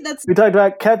 Kepi? We talked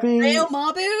about Kepi,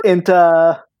 Mabu,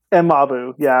 and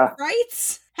Mabu, yeah.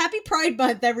 Right? Happy Pride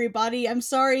Month, everybody. I'm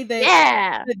sorry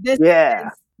that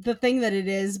the thing that it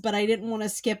is, but I didn't want to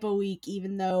skip a week,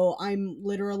 even though I'm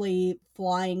literally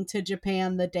flying to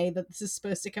Japan the day that this is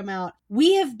supposed to come out.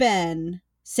 We have been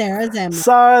Sarah Zenmai.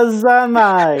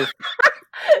 Sarah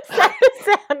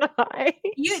Zenmai.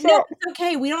 No, it's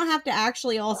okay. We don't have to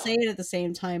actually all say it at the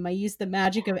same time. I use the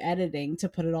magic of editing to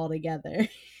put it all together.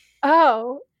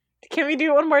 Oh, can we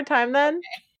do it one more time then?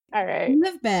 Okay. All right. You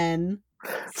have been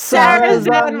Sarah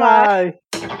Zenmai.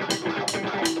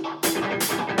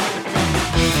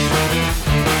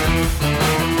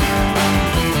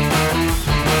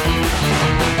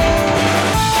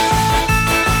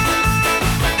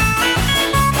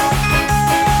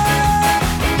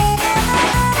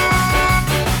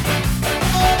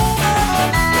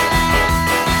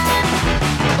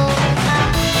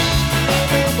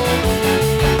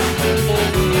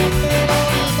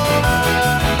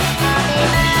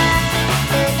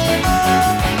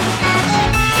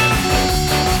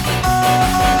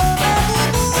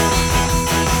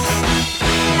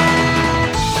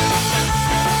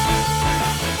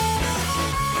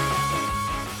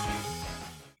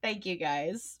 Thank you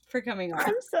guys for coming on.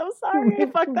 I'm so sorry. I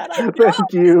fucked that up.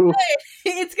 Thank you.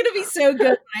 It's going to be so good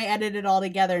when I edit it all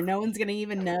together. No one's going to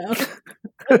even know.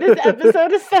 This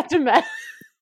episode is such a mess.